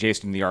watch like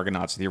Jason and the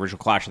Argonauts, the original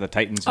Clash of the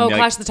Titans. Oh, and be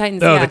Clash like, of the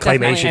Titans. Oh, yeah, the claymation.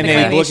 definitely. And The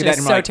then you look claymation at that is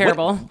and so like,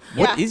 terrible.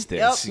 What is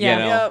this? Yep. You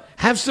know? Yep.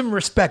 Have some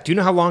respect. Do you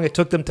know how long it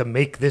took them to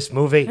make this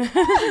movie?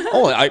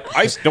 Oh,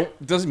 I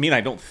don't. Doesn't mean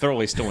I don't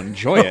thoroughly still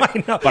enjoy it.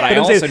 I know. But I I'm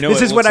also saying, know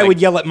this it is what looks I would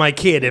like- yell at my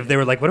kid if they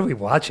were like, "What are we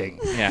watching?"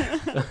 Yeah.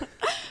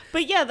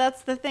 But yeah,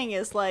 that's the thing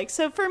is like,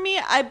 so for me,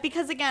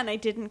 because again, I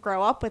didn't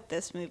grow up with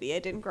this movie. I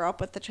didn't grow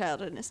up with the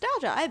childhood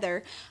nostalgia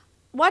either.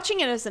 Watching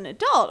it as an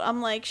adult,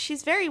 I'm like,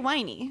 she's very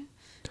whiny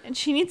and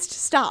she needs to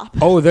stop.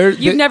 Oh,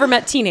 You've never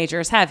met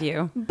teenagers, have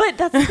you? But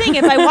that's the thing.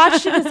 If I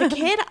watched it as a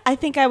kid, I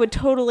think I would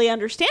totally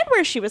understand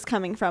where she was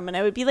coming from. And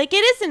I would be like,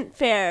 it isn't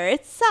fair.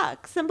 It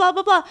sucks and blah,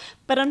 blah, blah.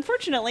 But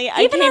unfortunately,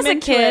 I Even came as a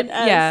into kid, it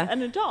as yeah.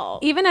 an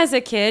adult. Even as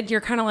a kid,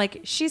 you're kind of like,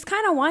 she's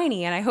kind of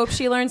whiny, and I hope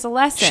she learns a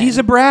lesson. She's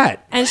a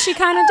brat. And she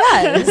kind of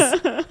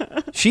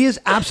does. She is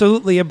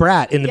absolutely a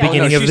brat in the Yeah.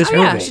 beginning No, of she's- this Oh,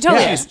 movie. yeah, she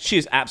totally Yeah. She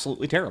is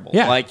absolutely terrible.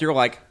 Yeah. Like, you're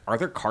like, are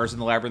there cars in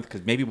the labyrinth?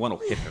 Because maybe one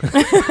will hit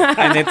her.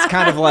 And it's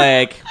kind of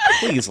like,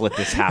 please let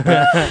this happen.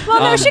 Well,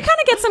 no, she kind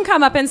of gets some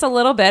comeuppance a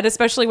little bit,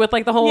 especially with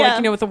like the whole, Yeah.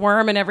 like, with the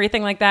worm and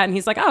everything like that. And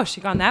he's like, oh,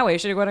 she'd gone that way.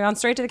 Should have gone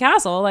straight to the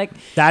castle. Like,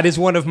 That is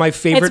one of my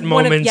favorite It's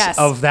one of- moments yes.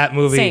 of that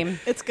movie. Same.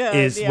 It's good,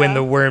 Is yeah. when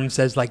the worm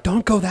says like,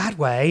 "Don't go that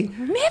way."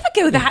 never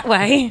go that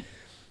way.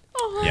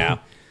 Yeah.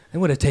 I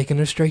would have taken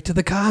her straight to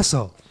the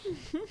castle.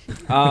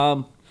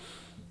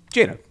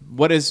 Jada,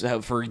 what is,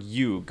 for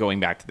you, going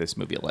back to this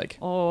movie like?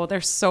 Oh,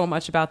 there's so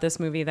much about this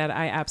movie that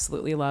I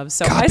absolutely love.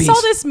 So Codpiece. I saw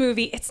this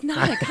movie. It's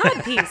not a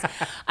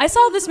codpiece. I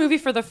saw this movie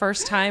for the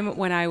first time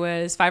when I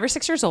was 5 or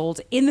 6 years old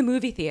in the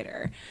movie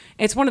theater.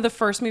 It's one of the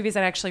first movies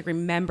I actually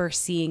remember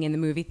seeing in the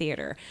movie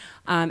theater.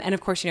 And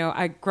of course,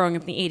 I growing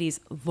up in the 80s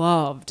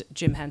loved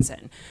Jim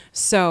Henson.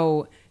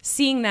 So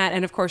seeing that,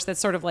 and of course that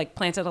sort of like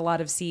planted a lot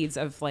of seeds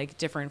of like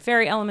different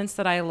fairy elements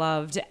that I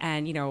loved.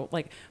 And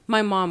like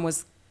my mom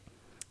was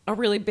a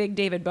really big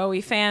David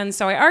Bowie fan,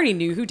 so I already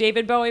knew who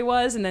David Bowie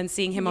was, and then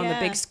seeing him on the Yeah.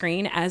 big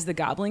screen as the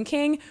Goblin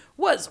King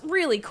was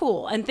really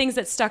cool. And things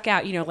that stuck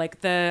out,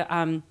 like the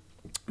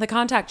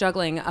contact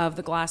juggling of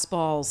the glass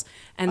balls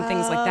and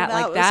things like that. that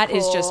Like was that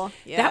is just cool.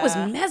 that was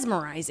Yeah.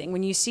 mesmerizing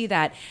when you see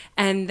that.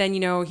 And then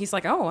he's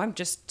like, "Oh, I'm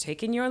just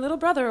taking your little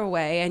brother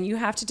away, and you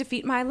have to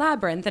defeat my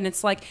labyrinth." And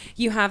it's like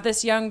you have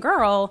this young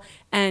girl,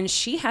 and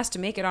she has to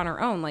make it on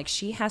her own. Like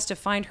she has to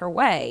find her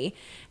way.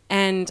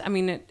 And I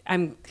mean,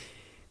 I'm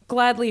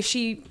gladly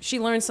she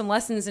learned some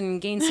lessons and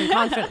gained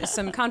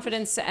some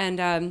confidence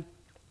and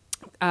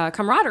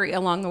camaraderie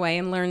along the way,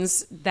 and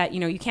learns that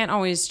you can't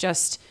always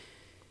just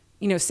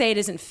say it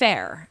isn't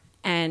fair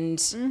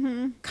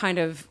and kind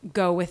of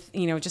go with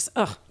just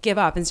give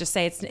up and just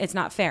say it's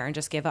not fair and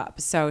just give up.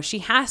 So she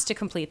has to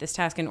complete this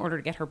task in order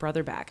to get her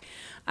brother back,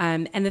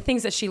 and the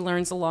things that she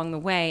learns along the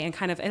way, and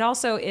kind of it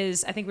also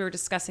is, I think we were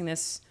discussing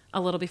this a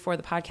little before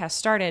the podcast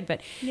started,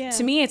 but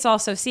to me it's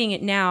also seeing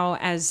it now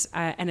as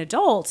an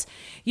adult.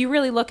 You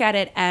really look at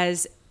it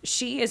as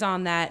she is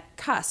on that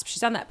cusp.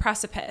 She's on that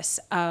precipice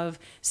of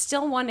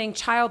still wanting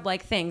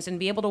childlike things and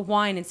be able to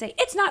whine and say,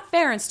 it's not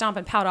fair, and stomp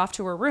and pout off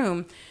to her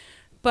room.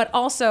 But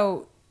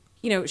also,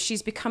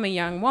 she's become a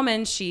young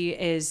woman. She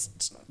is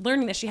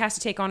learning that she has to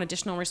take on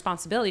additional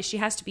responsibilities. She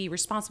has to be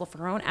responsible for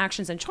her own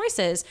actions and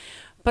choices.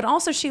 But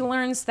also she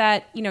learns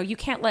that, you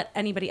can't let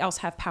anybody else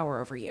have power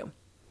over you.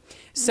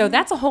 So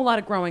that's a whole lot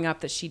of growing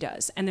up that she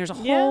does. And there's a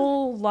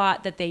whole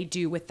lot that they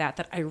do with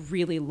that I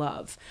really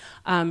love.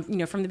 From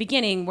the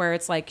beginning where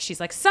it's like,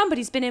 she's like,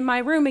 somebody's been in my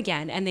room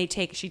again. And they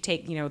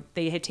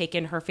had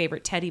taken her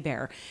favorite teddy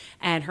bear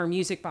and her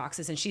music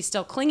boxes, and she's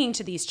still clinging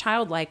to these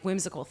childlike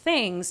whimsical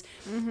things.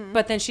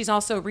 But then she's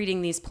also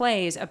reading these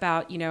plays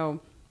about, and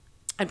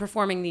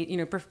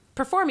performing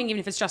performing, even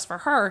if it's just for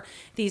her,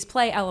 these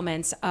play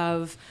elements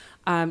of,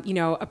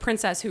 a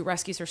princess who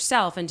rescues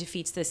herself and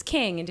defeats this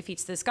king and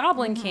defeats this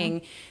goblin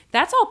king.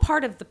 That's all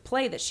part of the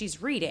play that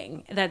she's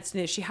reading, that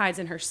she hides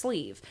in her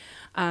sleeve.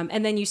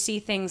 And then you see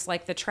things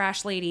like the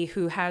trash lady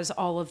who has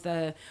all of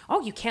the,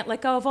 you can't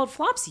let go of old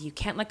Flopsy, you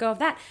can't let go of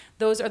that.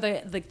 Those are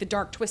the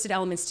dark twisted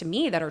elements to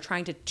me that are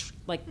trying to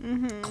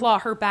claw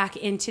her back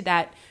into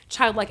that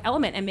childlike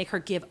element and make her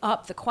give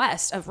up the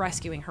quest of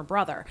rescuing her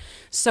brother.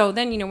 So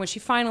then, when she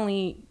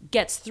finally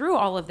gets through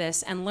all of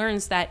this and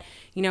learns that,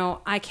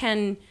 I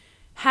can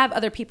have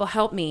other people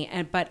help me,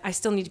 but I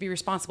still need to be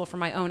responsible for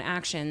my own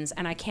actions,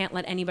 and I can't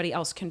let anybody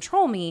else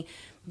control me.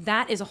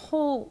 That's a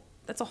whole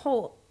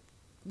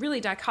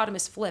really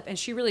dichotomous flip, and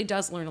she really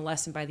does learn a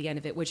lesson by the end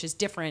of it, which is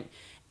different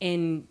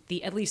in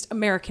the at least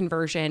American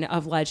version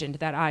of Legend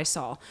that I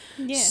saw.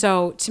 Yeah.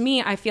 So to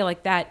me, I feel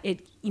like that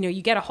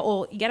you get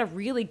a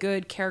really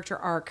good character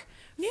arc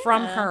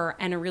from her,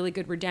 and a really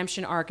good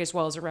redemption arc, as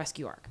well as a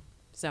rescue arc.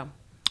 So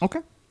Okay.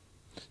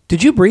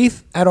 Did you breathe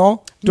at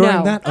all during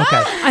No. that? Okay.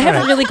 I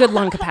have a really good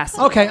lung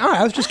capacity. Okay, all right.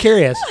 I was just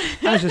curious.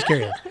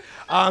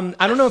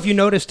 I don't know if you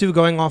noticed too,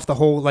 going off the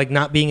whole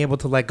not being able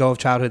to let go of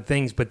childhood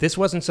things, but this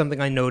wasn't something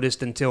I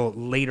noticed until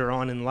later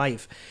on in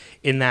life.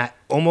 In that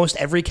almost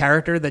every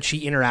character that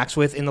she interacts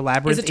with in the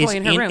labyrinth Is a toy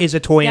in her room. is a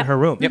toy in Yep. her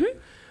room. Yep.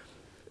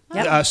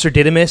 Sir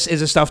Didymus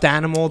is a stuffed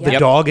animal. The Yep.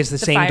 dog is the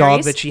The same dog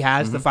Fieries. that she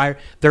has. The fire.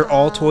 They're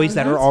all toys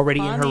that are that's already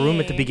in her room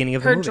at the funny. beginning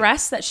of the Her movie.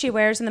 dress that she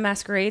wears in the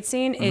masquerade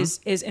scene is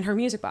in her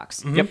music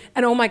box. Yep.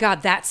 And oh my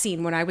God, that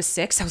scene when I was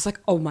 6, I was like,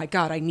 oh my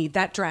God, I need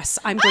that dress.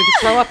 I'm going to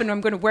grow up and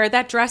I'm going to wear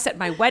that dress at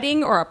my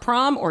wedding or a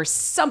prom or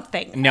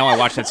something. Now I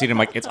watch that scene and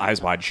I'm like, it's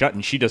Eyes Wide Shut,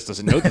 and she just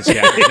doesn't know this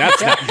yet.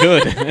 That's not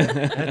good.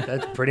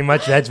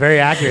 That's very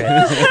accurate.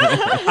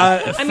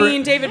 I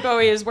mean, David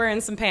Bowie is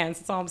wearing some pants.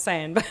 That's all I'm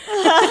saying. But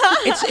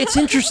It's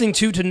interesting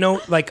too to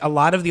note like a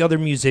lot of the other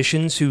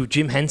musicians who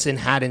Jim Henson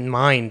had in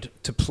mind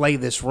to play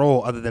this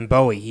role other than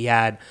Bowie. He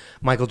had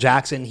Michael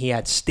Jackson, he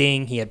had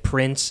Sting, he had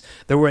Prince.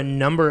 There were a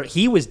number.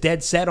 He was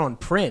dead set on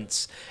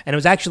Prince, and it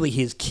was actually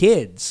his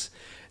kids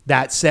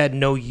that said,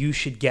 no, you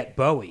should get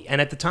Bowie. And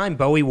at the time,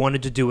 Bowie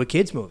wanted to do a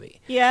kids movie.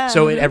 Yeah.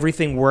 So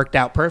everything worked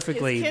out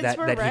perfectly His kids that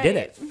were he did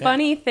it. right.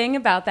 funny thing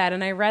about that,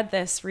 and I read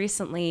this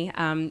recently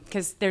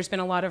because there's been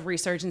a lot of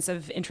resurgence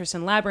of interest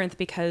in Labyrinth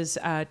because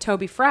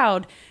Toby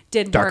Froud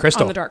did Dark work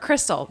Crystal. on the Dark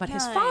Crystal, but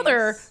his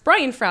father,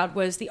 Brian Froud,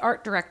 was the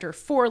art director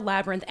for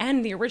Labyrinth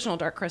and the original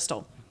Dark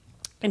Crystal,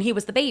 and he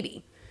was the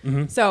baby.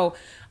 So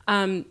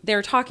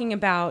they're talking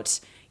about.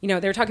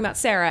 They're talking about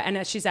Sarah, and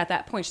as she's at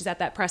that point, she's at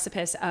that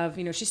precipice of,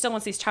 she still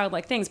wants these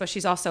childlike things, but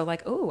she's also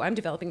like, oh, I'm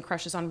developing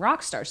crushes on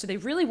rock stars. So they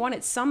really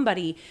wanted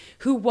somebody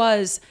who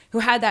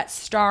had that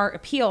star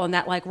appeal and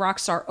that like rock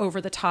star over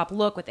the top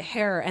look with the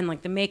hair and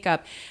like the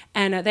makeup.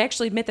 And they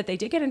actually admit that they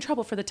did get in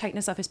trouble for the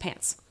tightness of his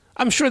pants.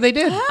 I'm sure they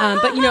did.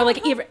 But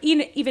like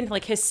even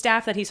like his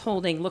staff that he's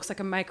holding looks like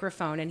a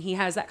microphone, and he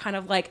has that kind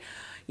of like,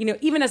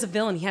 even as a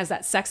villain, he has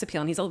that sex appeal,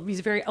 and he's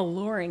a very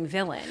alluring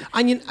villain.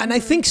 And I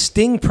think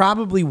Sting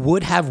probably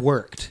would have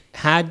worked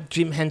had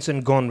Jim Henson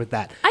gone with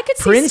that. I could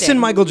see Prince Sting. and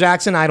Michael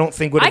Jackson, I don't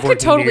think would I have could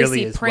worked totally nearly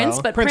see as Prince,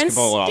 well. but Prince Prince. could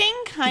pull it off. Sting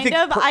You kind think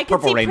of. I could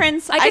Purple see Rain-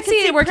 Prince. I could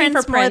see it working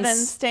Prince for more Prince.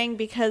 than Sting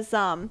because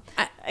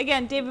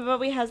again, David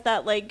Bowie has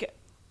that like.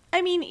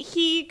 I mean,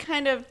 he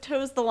kind of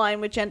toes the line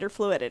with gender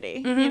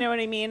fluidity. You know what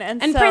I mean?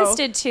 And so, Prince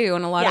did too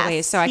in a lot of yes,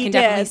 ways, so I he can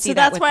definitely did. see so that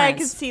that's with why I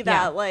Prince. could see Yeah.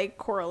 that like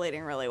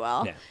correlating really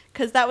well Yeah.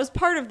 because that was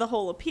part of the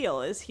whole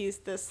appeal is he's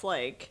this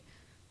like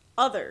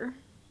other.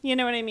 You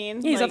know what I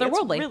mean? He's like,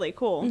 otherworldly. It's really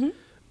cool.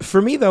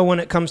 For me, though,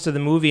 when it comes to the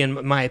movie and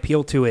my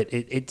appeal to it,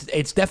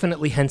 it's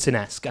definitely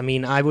Henson-esque. I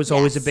mean, I was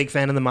always a Yes. big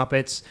fan of the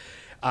Muppets.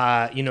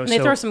 And they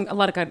throw a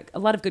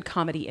lot of good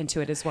comedy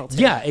into it as well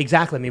too. Yeah,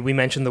 exactly. I mean, we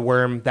mentioned the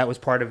worm; that was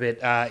part of it.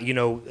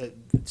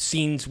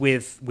 Scenes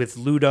with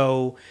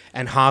Ludo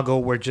and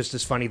Hoggle were just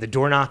as funny. The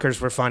door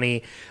knockers were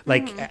funny.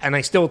 Like, and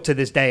I still to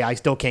this day, I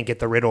still can't get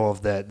the riddle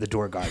of the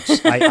door guards.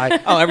 Every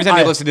time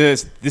I listen to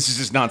this is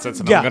just nonsense,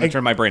 and Yeah, I'm going to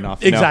turn my brain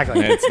off.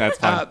 exactly. That's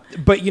fine.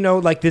 But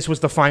like this was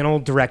the final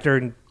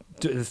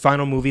the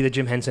final movie that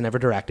Jim Henson ever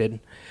directed.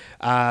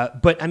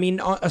 But I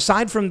mean,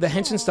 aside from the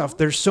Henson stuff,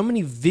 there's so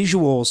many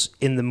visuals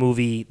in the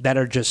movie that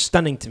are just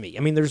stunning to me. I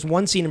mean, there's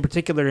one scene in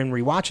particular in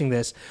rewatching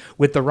this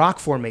with the rock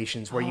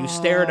formations where you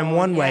stare at them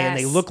one way and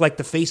they yes. look like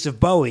the face of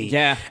Bowie.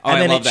 Yeah. Oh, and I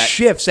then love it that.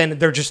 shifts and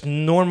they're just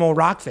normal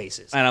rock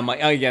faces. And I'm like,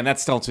 oh yeah, and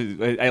that's still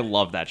too. I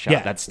love that shot.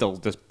 Yeah. That's still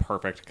just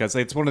perfect because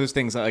it's one of those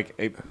things. That,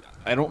 like,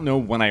 I don't know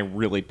when I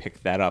really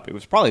picked that up. It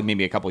was probably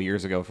maybe a couple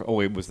years ago.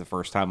 It was the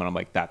first time, and I'm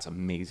like, that's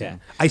amazing.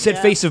 I said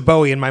face of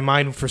Bowie, and my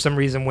mind for some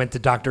reason went to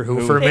Doctor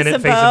Who for a Face minute.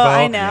 of Face Bo, of Bo.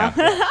 I know.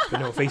 But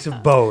no, face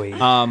of Bowie.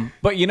 But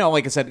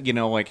like I said,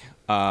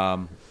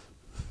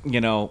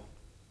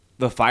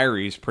 the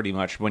Fieries pretty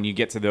much when you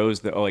get to those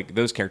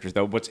those characters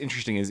though. What's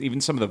interesting is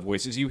even some of the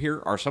voices you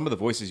hear are some of the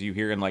voices you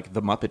hear in like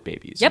the Muppet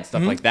Babies Yep. and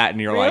stuff like that,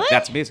 and you're like, Really?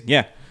 that's amazing.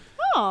 Yeah.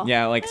 Oh,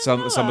 Yeah, like I didn't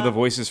know some of the that.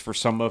 voices for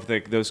some of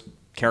those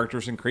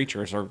characters and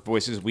creatures are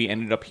voices we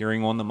ended up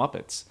hearing on the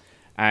Muppets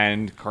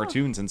and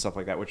cartoons and stuff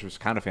like that, which was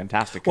kind of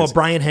fantastic. Well, 'cause-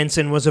 Brian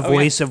Henson was a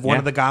voice of one Yeah.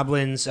 of the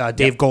goblins.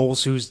 Dave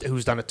Goles, who's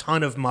done a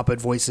ton of Muppet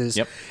voices.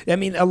 Yep. I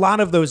mean, a lot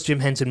of those Jim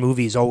Henson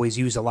movies always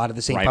use a lot of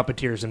the same Right.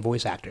 puppeteers and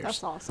voice actors.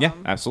 That's awesome. yeah,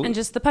 absolutely. And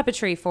just the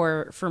puppetry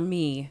for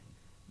me,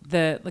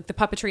 the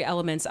puppetry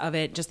elements of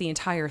it, just the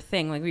entire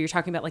thing. Like we were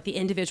talking about, like the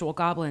individual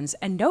goblins,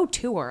 and no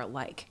two are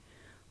alike.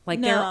 Like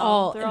No, they're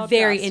all they're all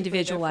very drastically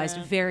individualized,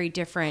 different. very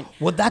different.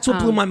 Well, that's what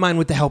blew my mind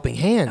with the Helping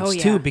Hands oh,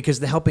 yeah. too, because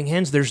the Helping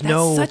Hands, there's That's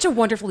no. such a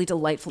wonderfully,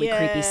 delightfully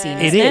creepy scene. Yeah.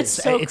 it Isn't is.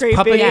 So it's creepy.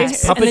 puppet,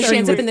 Yes, and then she puppetry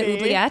ends up in with- the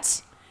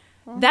oubliette.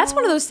 That's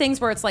one of those things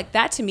where it's like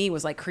that to me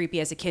was like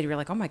creepy as a kid. You're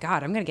like, oh my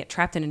god, I'm gonna get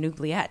trapped in an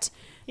oubliette,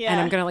 and Yeah.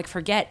 I'm gonna like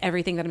forget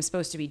everything that I'm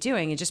supposed to be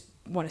doing and just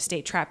want to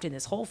stay trapped in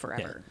this hole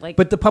forever. Like,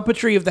 But the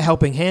puppetry of the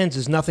Helping Hands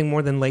is nothing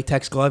more than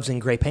latex gloves and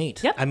gray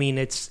paint. Yep. I mean,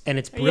 it's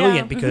brilliant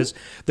Yeah. because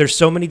there's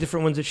so many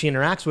different ones that she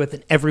interacts with,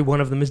 and every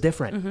one of them is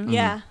different.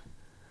 Yeah.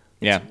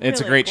 Yeah, it's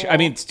a really great. I cool.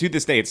 mean, to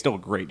this day, it's still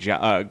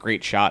a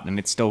great shot, and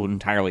it's still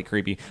entirely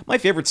creepy. My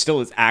favorite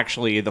still is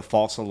actually the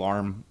false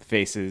alarm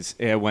faces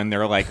when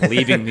they're like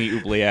leaving the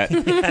oubliette.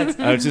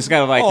 I was just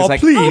kind of like, Oh, it's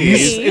like,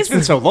 please. it's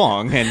been so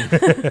long,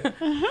 and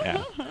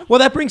yeah, Well,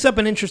 that brings up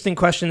an interesting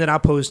question that I'll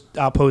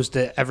pose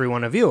to every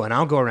one of you, and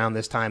I'll go around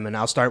this time, and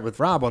I'll start with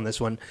Rob on this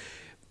one.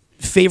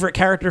 Favorite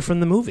character from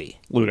the movie?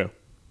 Ludo,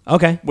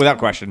 Okay. without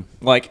question.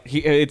 Like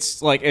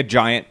it's like a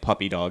giant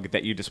puppy dog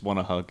that you just want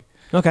to hug.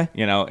 Okay.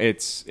 You know,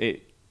 it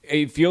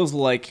feels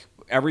like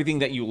everything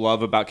that you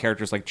love about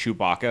characters like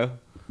Chewbacca,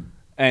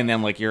 and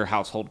then like your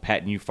household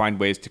pet, and you find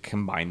ways to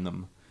combine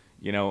them.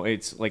 You know,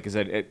 it's like I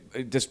said,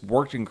 it just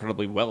worked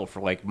incredibly well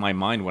for like my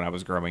mind when I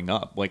was growing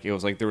up. Like it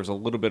was like there was a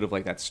little bit of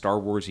like that Star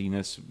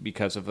Wars-iness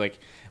because of like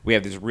we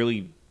have this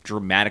really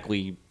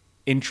dramatically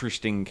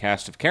interesting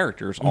cast of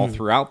characters all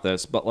throughout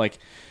this, but like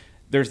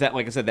there's that,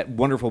 like I said, that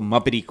wonderful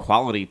Muppety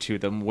quality to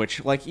them,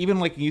 which like even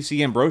like you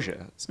see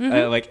Ambrosia,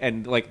 like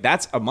and like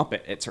that's a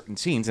Muppet at certain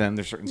scenes, and then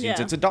there's certain scenes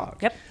Yeah. it's a dog.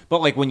 Yep.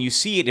 But like when you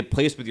see it, it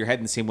plays with your head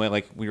in the same way.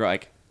 Like we were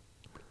like.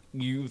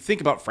 You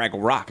think about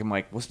Fraggle Rock. I'm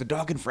like, was the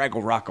dog in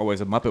Fraggle Rock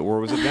always a Muppet, or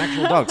was it an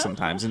actual dog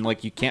sometimes? And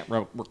like, you can't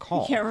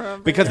recall can't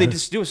remember. because they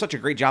just do such a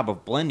great job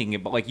of blending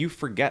it. But like, you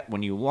forget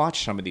when you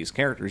watch some of these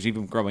characters,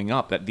 even growing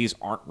up, that these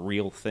aren't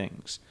real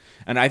things.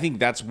 And I think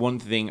that's one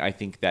thing. I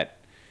think that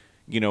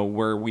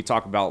where we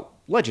talk about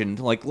Legend,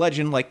 like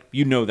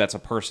that's a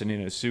person in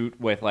a suit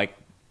with like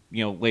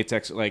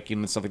latex, like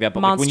and stuff like that.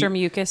 But Monster like,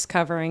 mucus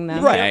covering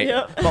them. right?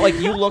 Yep. But like,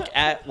 you look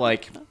at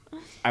like,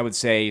 I would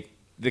say.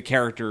 The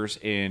characters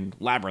in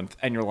Labyrinth,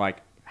 and you're like,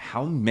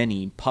 how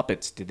many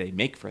puppets did they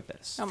make for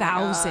this?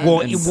 Thousands.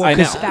 Well, I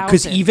know.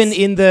 because even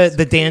in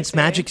the dance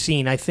magic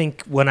scene, I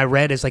think when I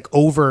read is like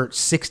over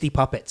 60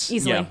 puppets.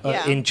 Easily.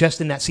 Yeah. Yeah.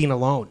 In that scene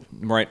alone.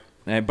 Right.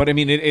 But I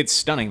mean, it's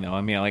stunning though.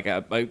 I mean, like,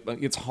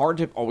 it's hard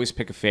to always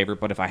pick a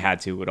favorite, but if I had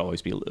to, it would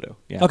always be Ludo.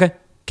 Yeah. Okay,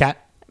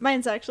 Kat.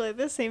 Mine's actually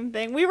the same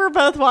thing. We were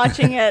both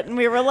watching it, and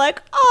we were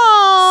like,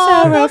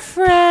 "Oh, Sarah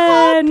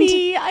friend."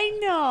 puppy." I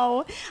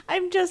know.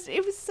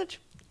 It was such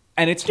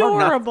And it's hard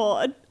not.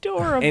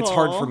 adorable. It's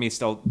hard for me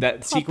still.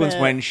 That sequence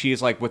Puppet. when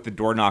she's like with the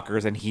door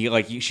knockers, and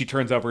she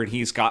turns over, and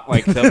he's got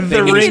like the The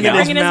thing in ring his in mouth.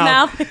 his Ring in his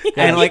mouth.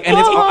 And like, and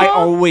I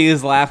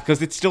always laugh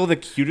because it's still the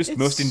cutest, It's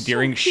most so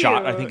endearing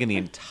shot I cute. think in the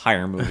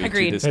entire movie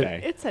Agreed. to this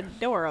day. It's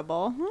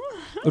adorable.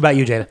 What about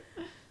you, Jada?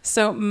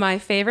 So my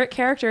favorite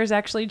character is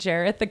actually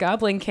Jareth the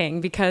Goblin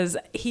King because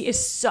he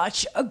is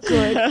such a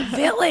good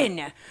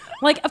villain.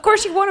 Like, of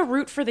course, you want to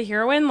root for the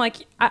heroine.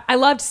 Like, I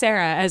loved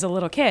Sarah as a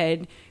little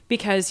kid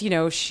because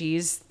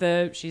she's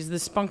the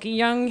spunky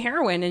young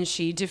heroine, and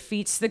she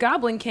defeats the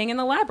Goblin King in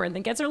the labyrinth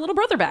and gets her little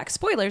brother back.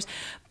 Spoilers,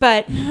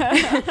 but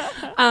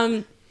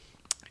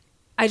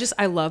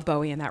I love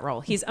Bowie in that role.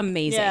 He's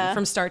amazing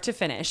from start to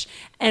finish.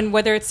 And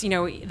whether it's,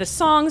 the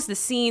songs, the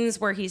scenes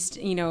where he's,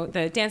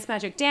 the dance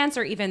magic dance,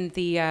 or even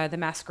the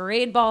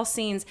masquerade ball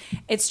scenes,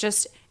 it's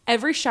just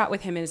every shot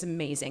with him is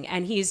amazing.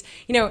 And he's,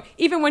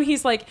 even when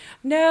he's like,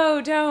 no,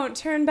 don't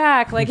turn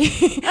back. Like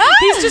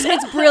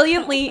it's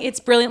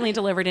brilliantly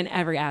delivered in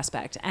every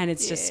aspect. And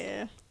it's just,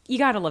 you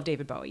got to love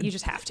David Bowie. You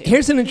just have to.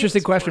 Here's an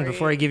interesting question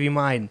before I give you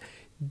mine.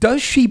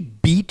 Does she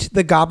beat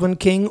the Goblin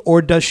King,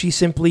 or does she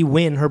simply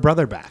win her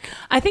brother back?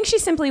 I think she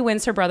simply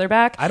wins her brother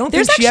back. I don't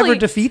think she ever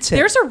defeats him.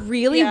 There's a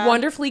really Yeah.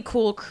 wonderfully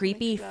cool,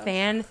 creepy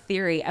fan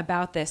theory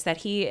about this, that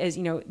he is,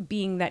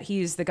 being that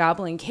he's the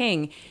Goblin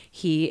King,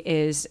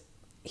 he's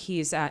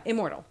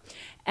immortal.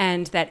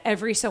 And that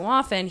every so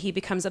often he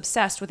becomes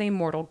obsessed with a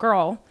mortal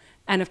girl.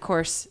 And of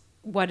course,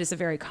 what is a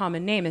very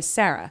common name is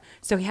Sarah.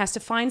 So he has to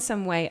find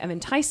some way of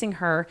enticing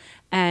her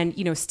and,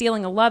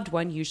 stealing a loved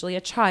one, usually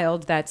a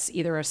child that's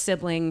either a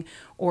sibling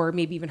or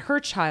maybe even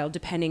her child,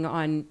 depending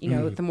on,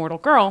 the mortal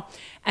girl,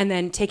 and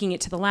then taking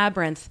it to the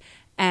labyrinth.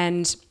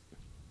 And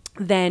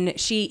then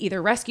she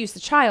either rescues the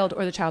child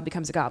or the child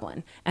becomes a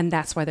goblin. And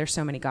that's why there's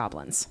so many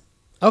goblins.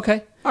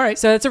 Okay. All right.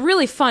 So it's a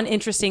really fun,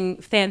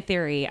 interesting fan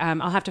theory.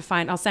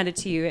 I'll send it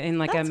to you in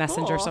like a That's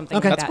messenger or cool. something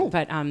Okay. like That's that. cool.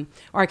 But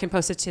or I can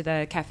post it to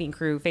the Caffeine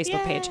Crew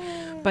Facebook page.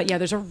 But yeah,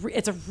 there's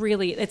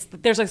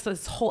like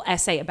this whole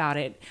essay about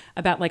it,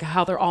 about like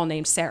how they're all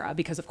named Sarah,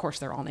 because of course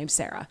they're all named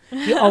Sarah.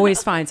 He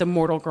always finds a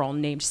mortal girl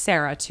named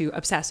Sarah to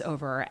obsess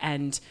over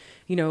and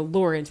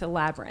lure into the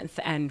labyrinth,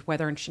 and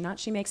whether or not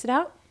she makes it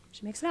out.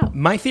 She makes it out.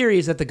 My theory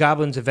is that the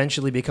goblins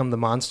eventually become the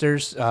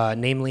monsters,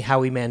 namely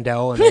Howie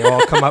Mandel, and they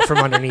all come up from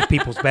underneath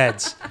people's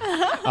beds.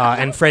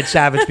 And Fred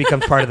Savage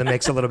becomes part of the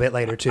mix a little bit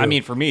later, too. I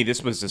mean, for me,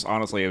 this was just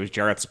honestly, it was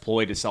Jareth's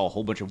ploy to sell a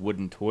whole bunch of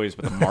wooden toys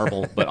with a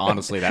marble. But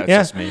honestly, that's Yeah.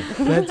 just me.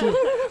 That's it.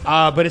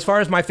 But as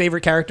far as my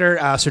favorite character,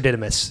 Sir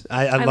Didymus.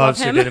 I love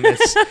Sir him. Didymus.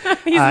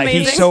 He's amazing.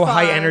 He's so Fun.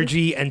 high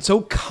energy and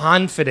so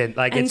confident.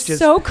 Like, And it's just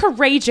so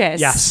courageous.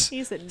 yes.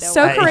 He's adorable.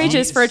 So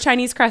courageous he's- for a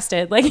Chinese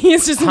crested. Like,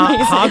 he's just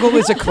amazing. Hoggle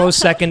is a close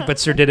second, but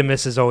Sir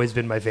Didymus has always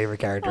been my favorite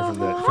character from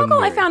the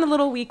Hoggle, I movie. found a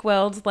little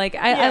weak-willed. Like,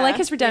 I Yeah, like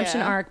his redemption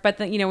yeah. arc, but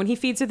when he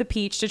feeds her the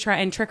peach to try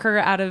and trick her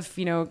out of,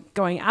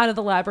 going out of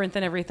the labyrinth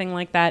and everything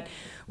like that,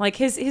 like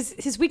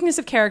his weakness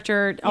of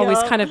character always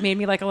Yup. kind of made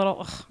me like a little,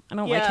 ugh, I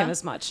don't like Yeah. him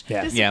as much.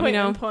 Yeah.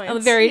 Disappointment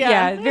points.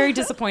 Very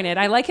disappointed.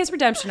 I like his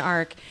redemption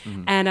arc,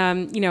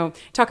 and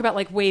talk about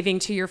like waving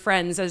to your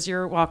friends as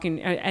you're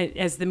walking,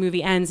 as the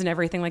movie ends and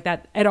everything like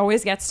that. It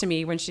always gets to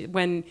me when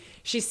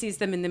she sees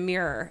them in the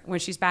mirror when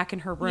she's back in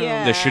her room.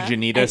 Yeah. The should you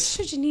need And us?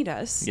 should you need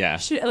us? Yeah.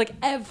 Like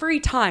every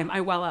time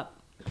I well up,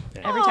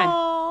 every time.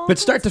 Aw, But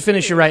start to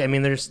finish, you're right. I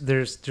mean,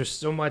 there's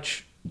so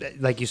much,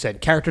 like you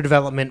said, character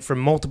development from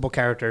multiple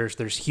characters.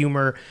 There's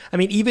humor. I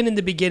mean, even in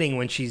the beginning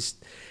when she's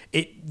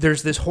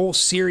there's this whole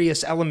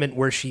serious element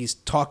where she's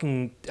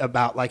talking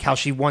about like how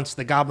she wants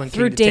the Goblin King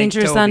Through to take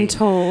dangers Toby.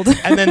 untold.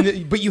 And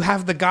then, but you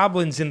have the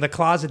goblins in the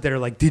closet that are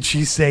like, did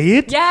she say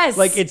it? Yes.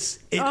 Like it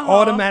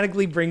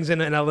automatically brings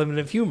in an element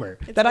of humor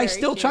that I very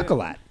still cute.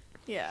 chuckle at.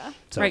 Yeah.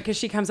 So, Right, because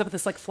she comes up with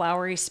this like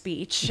flowery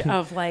speech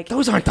of like,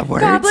 those aren't the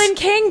words. Goblin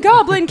King,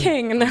 Goblin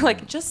King. And they're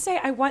like, just say,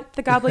 I want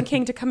the Goblin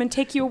King to come and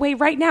take you away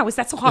right now. Is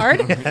that so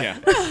hard? Yeah.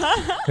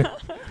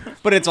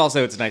 But it's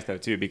nice though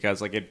too,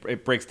 because like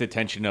it breaks the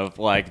tension of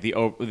like the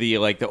over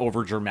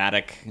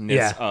dramaticness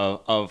Yeah.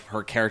 of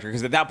her character,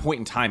 because at that point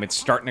in time it's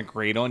starting to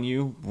grate on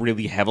you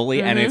really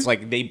heavily, and it's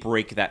like they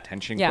break that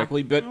tension Yeah.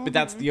 quickly, but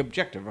that's the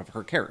objective of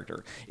her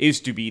character, is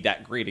to be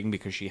that grating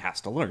because she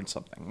has to learn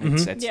something.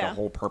 It's the Yeah.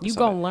 whole purpose You of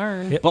gonna it.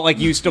 learn. But like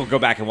you still go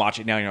back and watch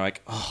it now and you're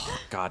like, oh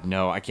god,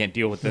 no, I can't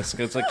deal with this.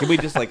 It's like, can we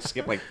just like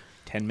skip like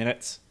 10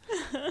 minutes?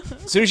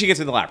 As soon as she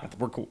gets in the labyrinth,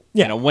 we're cool.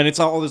 Yeah. You know, when it's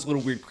all those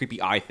little weird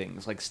creepy eye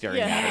things like staring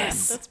at her.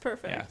 Yes, that's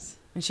perfect. Yeah.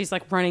 And she's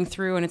like running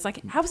through, and it's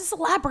like, how is this a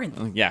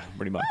labyrinth? Yeah,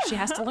 pretty much. She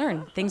has to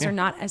learn. Things are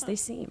not as they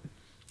seem.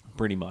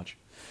 Pretty much.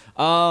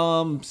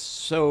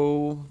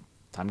 So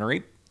time to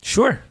rate?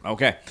 Sure.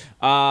 Okay.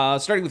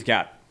 Starting with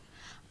Kat.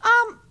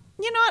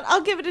 You know what?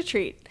 I'll give it a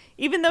treat.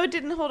 Even though it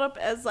didn't hold up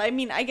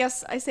I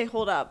guess I say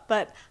hold up,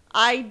 but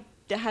I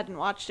hadn't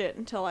watched it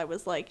until I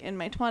was like in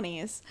my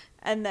 20s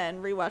and then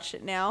rewatched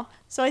it now.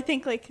 So I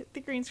think like the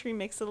green screen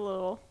makes it a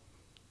little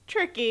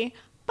tricky,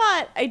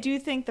 but I do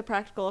think the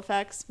practical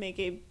effects make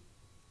a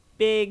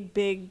big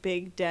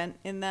dent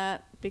in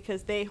that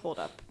because they hold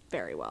up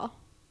very well.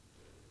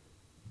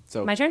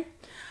 So My turn?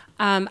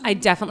 I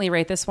definitely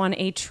rate this one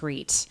a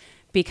treat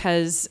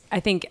because I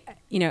think,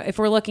 if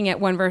we're looking at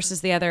one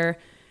versus the other,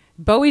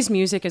 Bowie's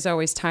music is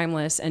always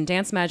timeless, and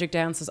Dance Magic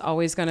Dance is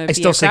always going to be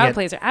still a sing crowd it.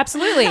 pleaser.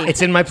 Absolutely.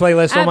 It's in my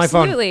playlist on my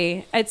phone.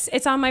 Absolutely.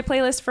 It's on my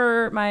playlist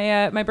for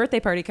my birthday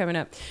party coming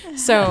up.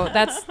 So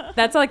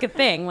that's like a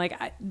thing. Like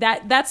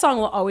that song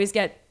will always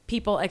get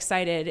people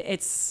excited.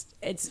 It's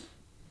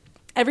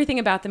everything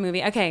about the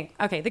movie. Okay.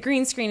 The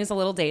green screen is a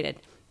little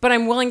dated, but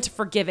I'm willing to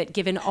forgive it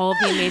given all of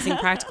the amazing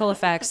practical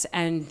effects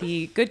and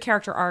the good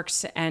character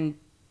arcs and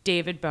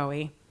David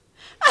Bowie.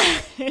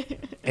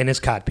 And his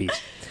codpiece.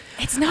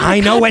 It's not. I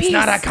a know codpiece. it's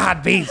not a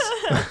codpiece.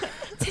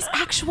 It's his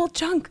actual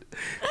junk.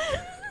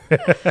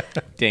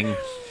 ding.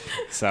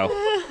 So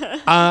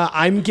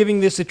I'm giving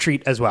this a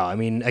treat as well. I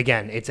mean,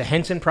 again, it's a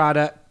Henson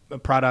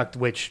product,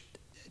 which,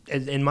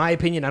 in my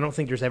opinion, I don't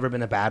think there's ever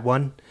been a bad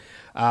one.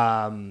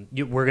 We're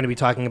going to be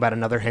talking about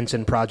another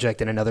Henson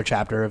project in another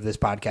chapter of this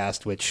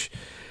podcast, which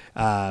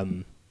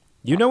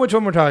you know which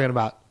one we're talking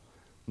about.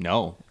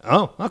 no.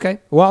 Oh, okay.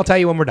 Well, I'll tell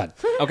you when we're done.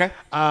 Okay.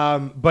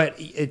 But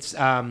it's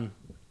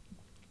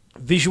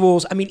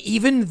visuals. I mean,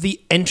 even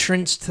the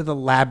entrance to the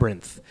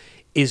labyrinth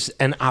is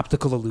an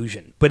optical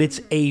illusion, but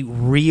it's a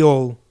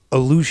real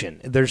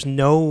illusion. There's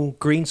no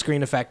green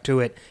screen effect to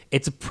it.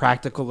 It's a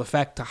practical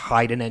effect to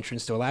hide an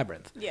entrance to a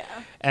labyrinth. Yeah.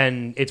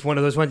 And it's one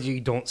of those ones you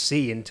don't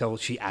see until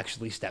she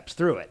actually steps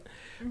through it.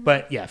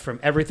 But yeah, from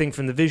everything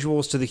from the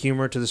visuals to the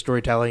humor to the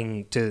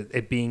storytelling to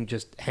it being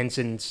just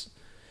Henson's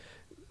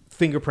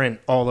fingerprint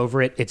all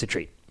over it, it's a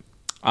treat.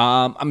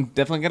 I'm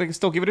definitely gonna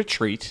still give it a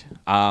treat.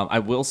 I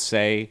will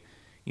say,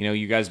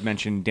 you guys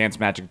mentioned Dance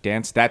Magic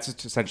Dance. That's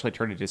essentially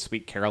turned into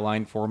Sweet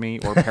Caroline for me,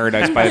 or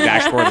Paradise by the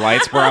Dashboard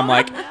Lights, where I'm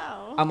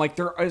like,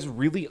 there is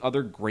really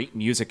other great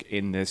music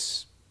in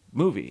this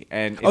movie,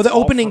 and Oh, it's the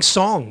all opening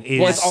song is...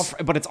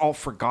 Well, it's all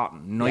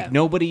forgotten. Like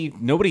Yeah.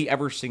 nobody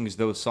ever sings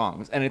those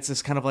songs, and it's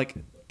this kind of like,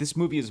 this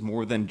movie is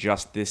more than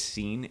just this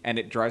scene, and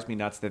it drives me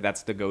nuts that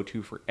that's the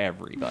go-to for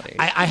everybody.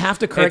 I have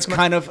to correct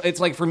It's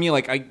like for me,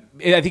 like I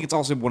think it's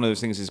also one of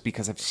those things is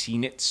because I've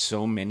seen it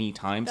so many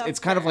times. That's it's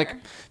kind of like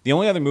fair. the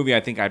only other movie I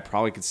think I'd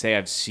probably could say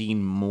I've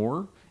seen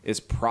more is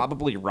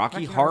probably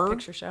Rocky Horror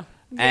Picture Show.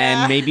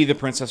 and maybe The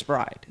Princess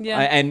Bride.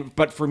 Yeah.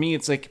 But for me,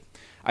 it's like,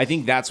 I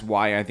think that's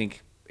why I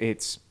think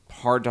it's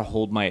hard to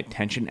hold my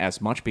attention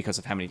as much because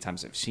of how many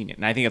times I've seen it,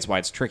 and I think that's why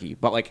it's tricky.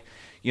 But like,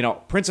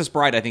 Princess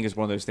Bride, I think is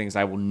one of those things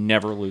I will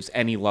never lose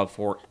any love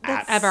for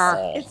at Ever.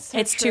 all. It's so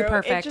It's too true.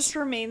 perfect. It just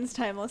remains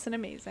timeless and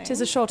amazing. Tis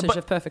a shortage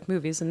of perfect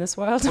movies in this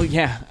world. Well,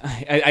 yeah,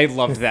 I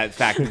loved that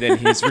fact in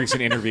his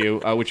recent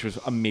interview, which was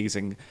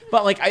amazing.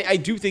 But like, I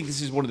do think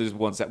this is one of those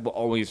ones that will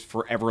always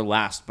forever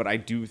last. But I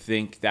do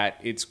think that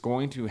it's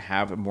going to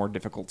have a more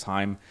difficult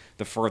time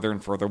the further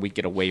and further we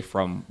get away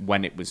from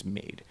when it was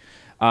made.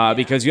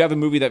 Because you have a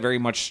movie that very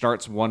much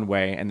starts one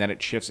way and then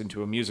it shifts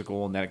into a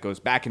musical and then it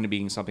goes back into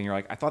being something you're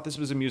like, I thought this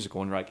was a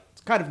musical, and you're like, it's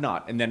kind of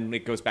not. And then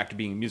it goes back to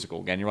being a musical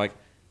again. You're like,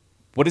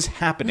 what is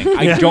happening?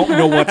 I don't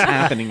know what's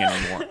happening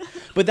anymore.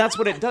 But that's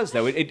what it does,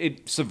 though.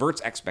 It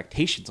subverts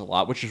expectations a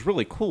lot, which is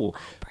really cool.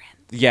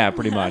 Yeah,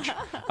 pretty much.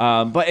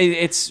 But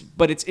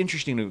it's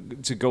interesting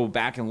to go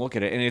back and look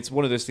at it, and it's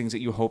one of those things that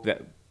you hope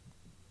that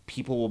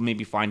people will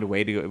maybe find a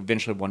way to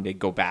eventually one day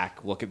go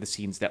back, look at the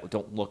scenes that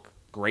don't look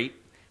great,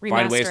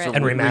 find ways Remaster to it.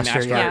 And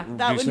remaster, yeah.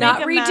 That do would some- make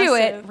Not a redo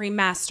it, massive-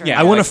 remaster. Yeah, it.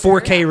 I want a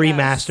like- 4K Yes.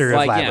 remaster of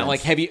like Labyrinth.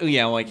 like heavy heavy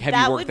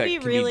That work would that be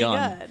can really be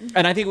done. good.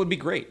 And I think it would be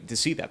great to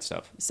see that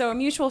stuff. So a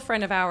mutual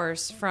friend of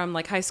ours from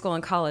like high school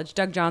and college,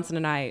 Doug Johnson,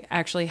 and I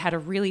actually had a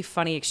really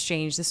funny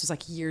exchange. This was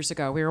like years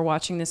ago. We were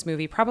watching this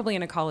movie, probably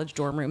in a college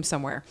dorm room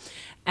somewhere,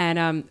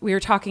 and we were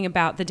talking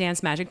about the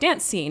Dance Magic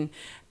Dance scene.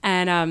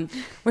 And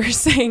we were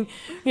saying,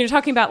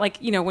 talking about like,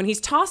 when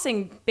he's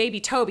tossing baby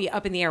Toby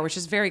up in the air, which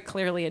is very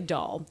clearly a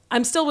doll.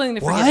 I'm still willing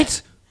to forgive What?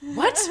 it.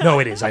 What? No,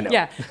 it is. I know.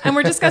 Yeah, and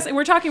we're discussing,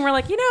 we're talking, we're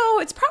like,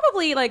 it's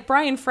probably like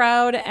Brian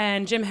Froud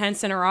and Jim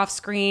Henson are off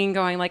screen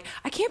going like,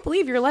 I can't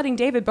believe you're letting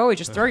David Bowie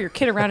just throw your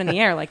kid around in the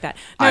air like that.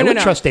 No, I no, would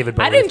no. trust David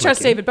Bowie I didn't with my trust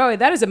kid. David Bowie.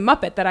 That is a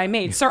Muppet that I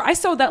made. Sir, I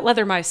sewed that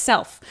leather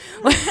myself.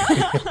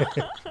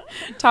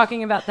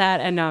 Talking about that,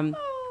 and Oh,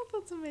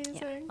 that's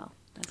amazing. well,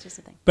 that's just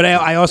a thing. But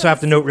I also have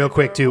to note real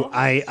quick too.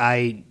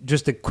 I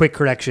just a quick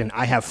correction.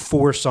 I have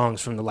 4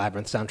 songs from the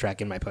Labyrinth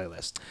soundtrack in my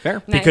playlist.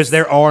 Fair. Nice. Because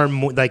there are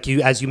more, like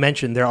as you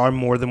mentioned, there are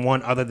more than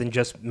one other than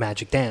just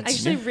Magic Dance. I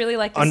actually really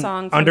like the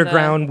song from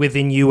Underground,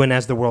 Within You, and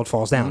As the World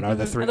Falls Down are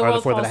the The, three. the Are the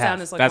World 4 Falls that I have.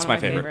 Down is like That's one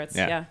of my my favorite. favorites.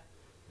 Yeah.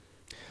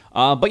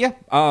 Yeah. But yeah,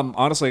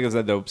 honestly, like I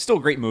said, though, still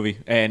a great movie,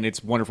 and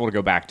it's wonderful to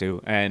go back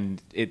to,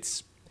 and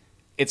it's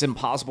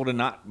impossible to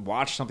not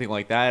watch something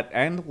like that.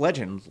 And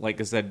Legend, like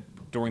I said,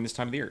 during this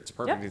time of the year, it's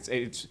perfect.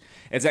 Yep.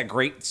 It's that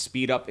great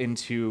speed up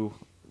into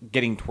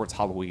getting towards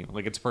Halloween.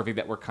 Like it's perfect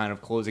that we're kind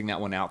of closing that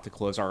one out to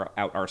close out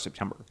our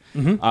September,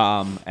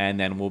 and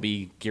then we'll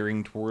be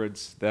gearing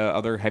towards the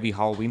other heavy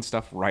Halloween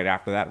stuff right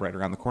after that, right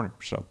around the corner.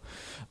 So.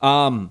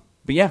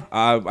 But yeah,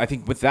 I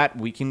think with that,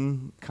 we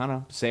can kind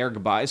of say our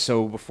goodbyes.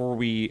 So before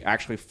we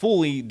actually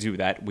fully do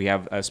that, we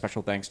have a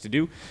special thanks to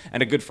do.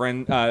 And a good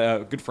friends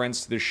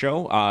to the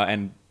show,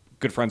 and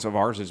good friends of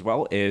ours as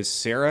well, is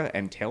Sarah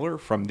and Taylor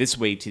from This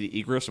Way to the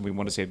Egress. And we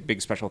want to say a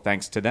big special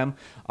thanks to them.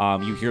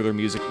 You hear their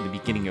music at the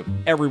beginning of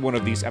every one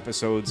of these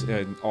episodes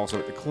and also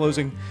at the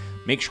closing.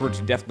 Make sure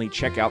to definitely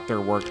check out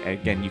their work.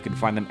 Again, you can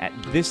find them at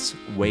This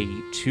Way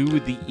to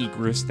the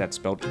Egress. That's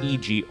spelled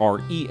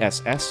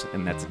EGRESS,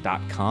 and that's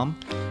 .com.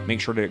 Make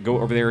sure to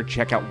go over there,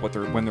 check out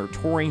when they're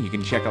touring. You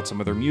can check out some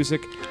of their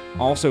music.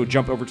 Also,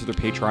 jump over to their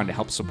Patreon to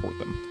help support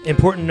them.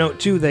 Important note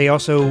too, they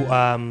also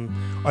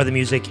are the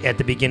music at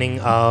the beginning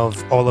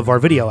of all of our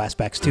video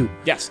aspects too.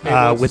 Yes,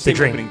 with the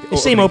drink,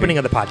 same opening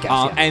of the podcast.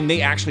 Yeah. And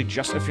they actually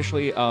just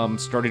officially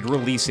started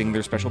releasing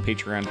their special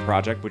Patreon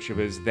project, which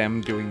was them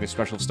doing the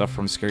special stuff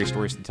from Scary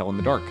Stories to Tell in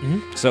the Dark.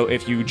 So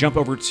if you jump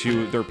over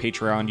to their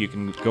Patreon, you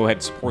can go ahead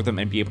and support them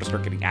and be able to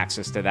start getting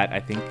access to that, I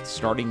think,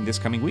 starting this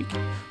coming week.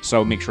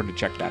 So make sure to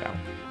check that out.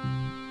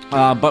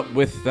 But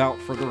without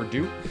further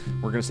ado,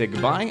 we're going to say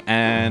goodbye,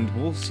 and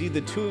we'll see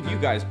the two of you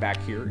guys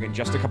back here in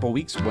just a couple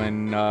weeks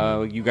when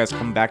you guys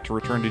come back to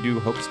return to do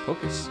Hocus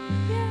Pocus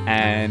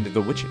and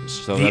The Witches.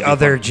 So The that'd be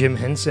other fun. Jim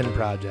Henson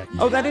project.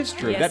 Oh, that is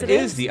true. Yes, That it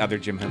is is. the other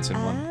Jim Henson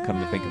one, come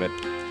to think of it.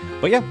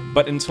 But yeah,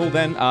 but until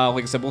then,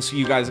 like I said, we'll see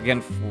you guys again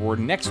for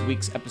next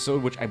week's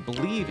episode, which I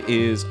believe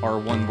is our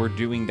one we're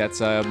doing that's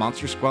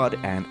Monster Squad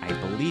and I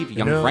believe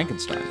Young No.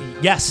 Frankenstein.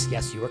 Yes,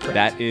 you are correct.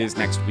 That is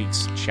next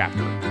week's chapter.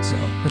 So,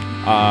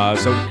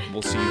 so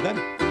we'll see you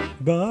then.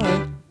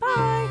 Bye.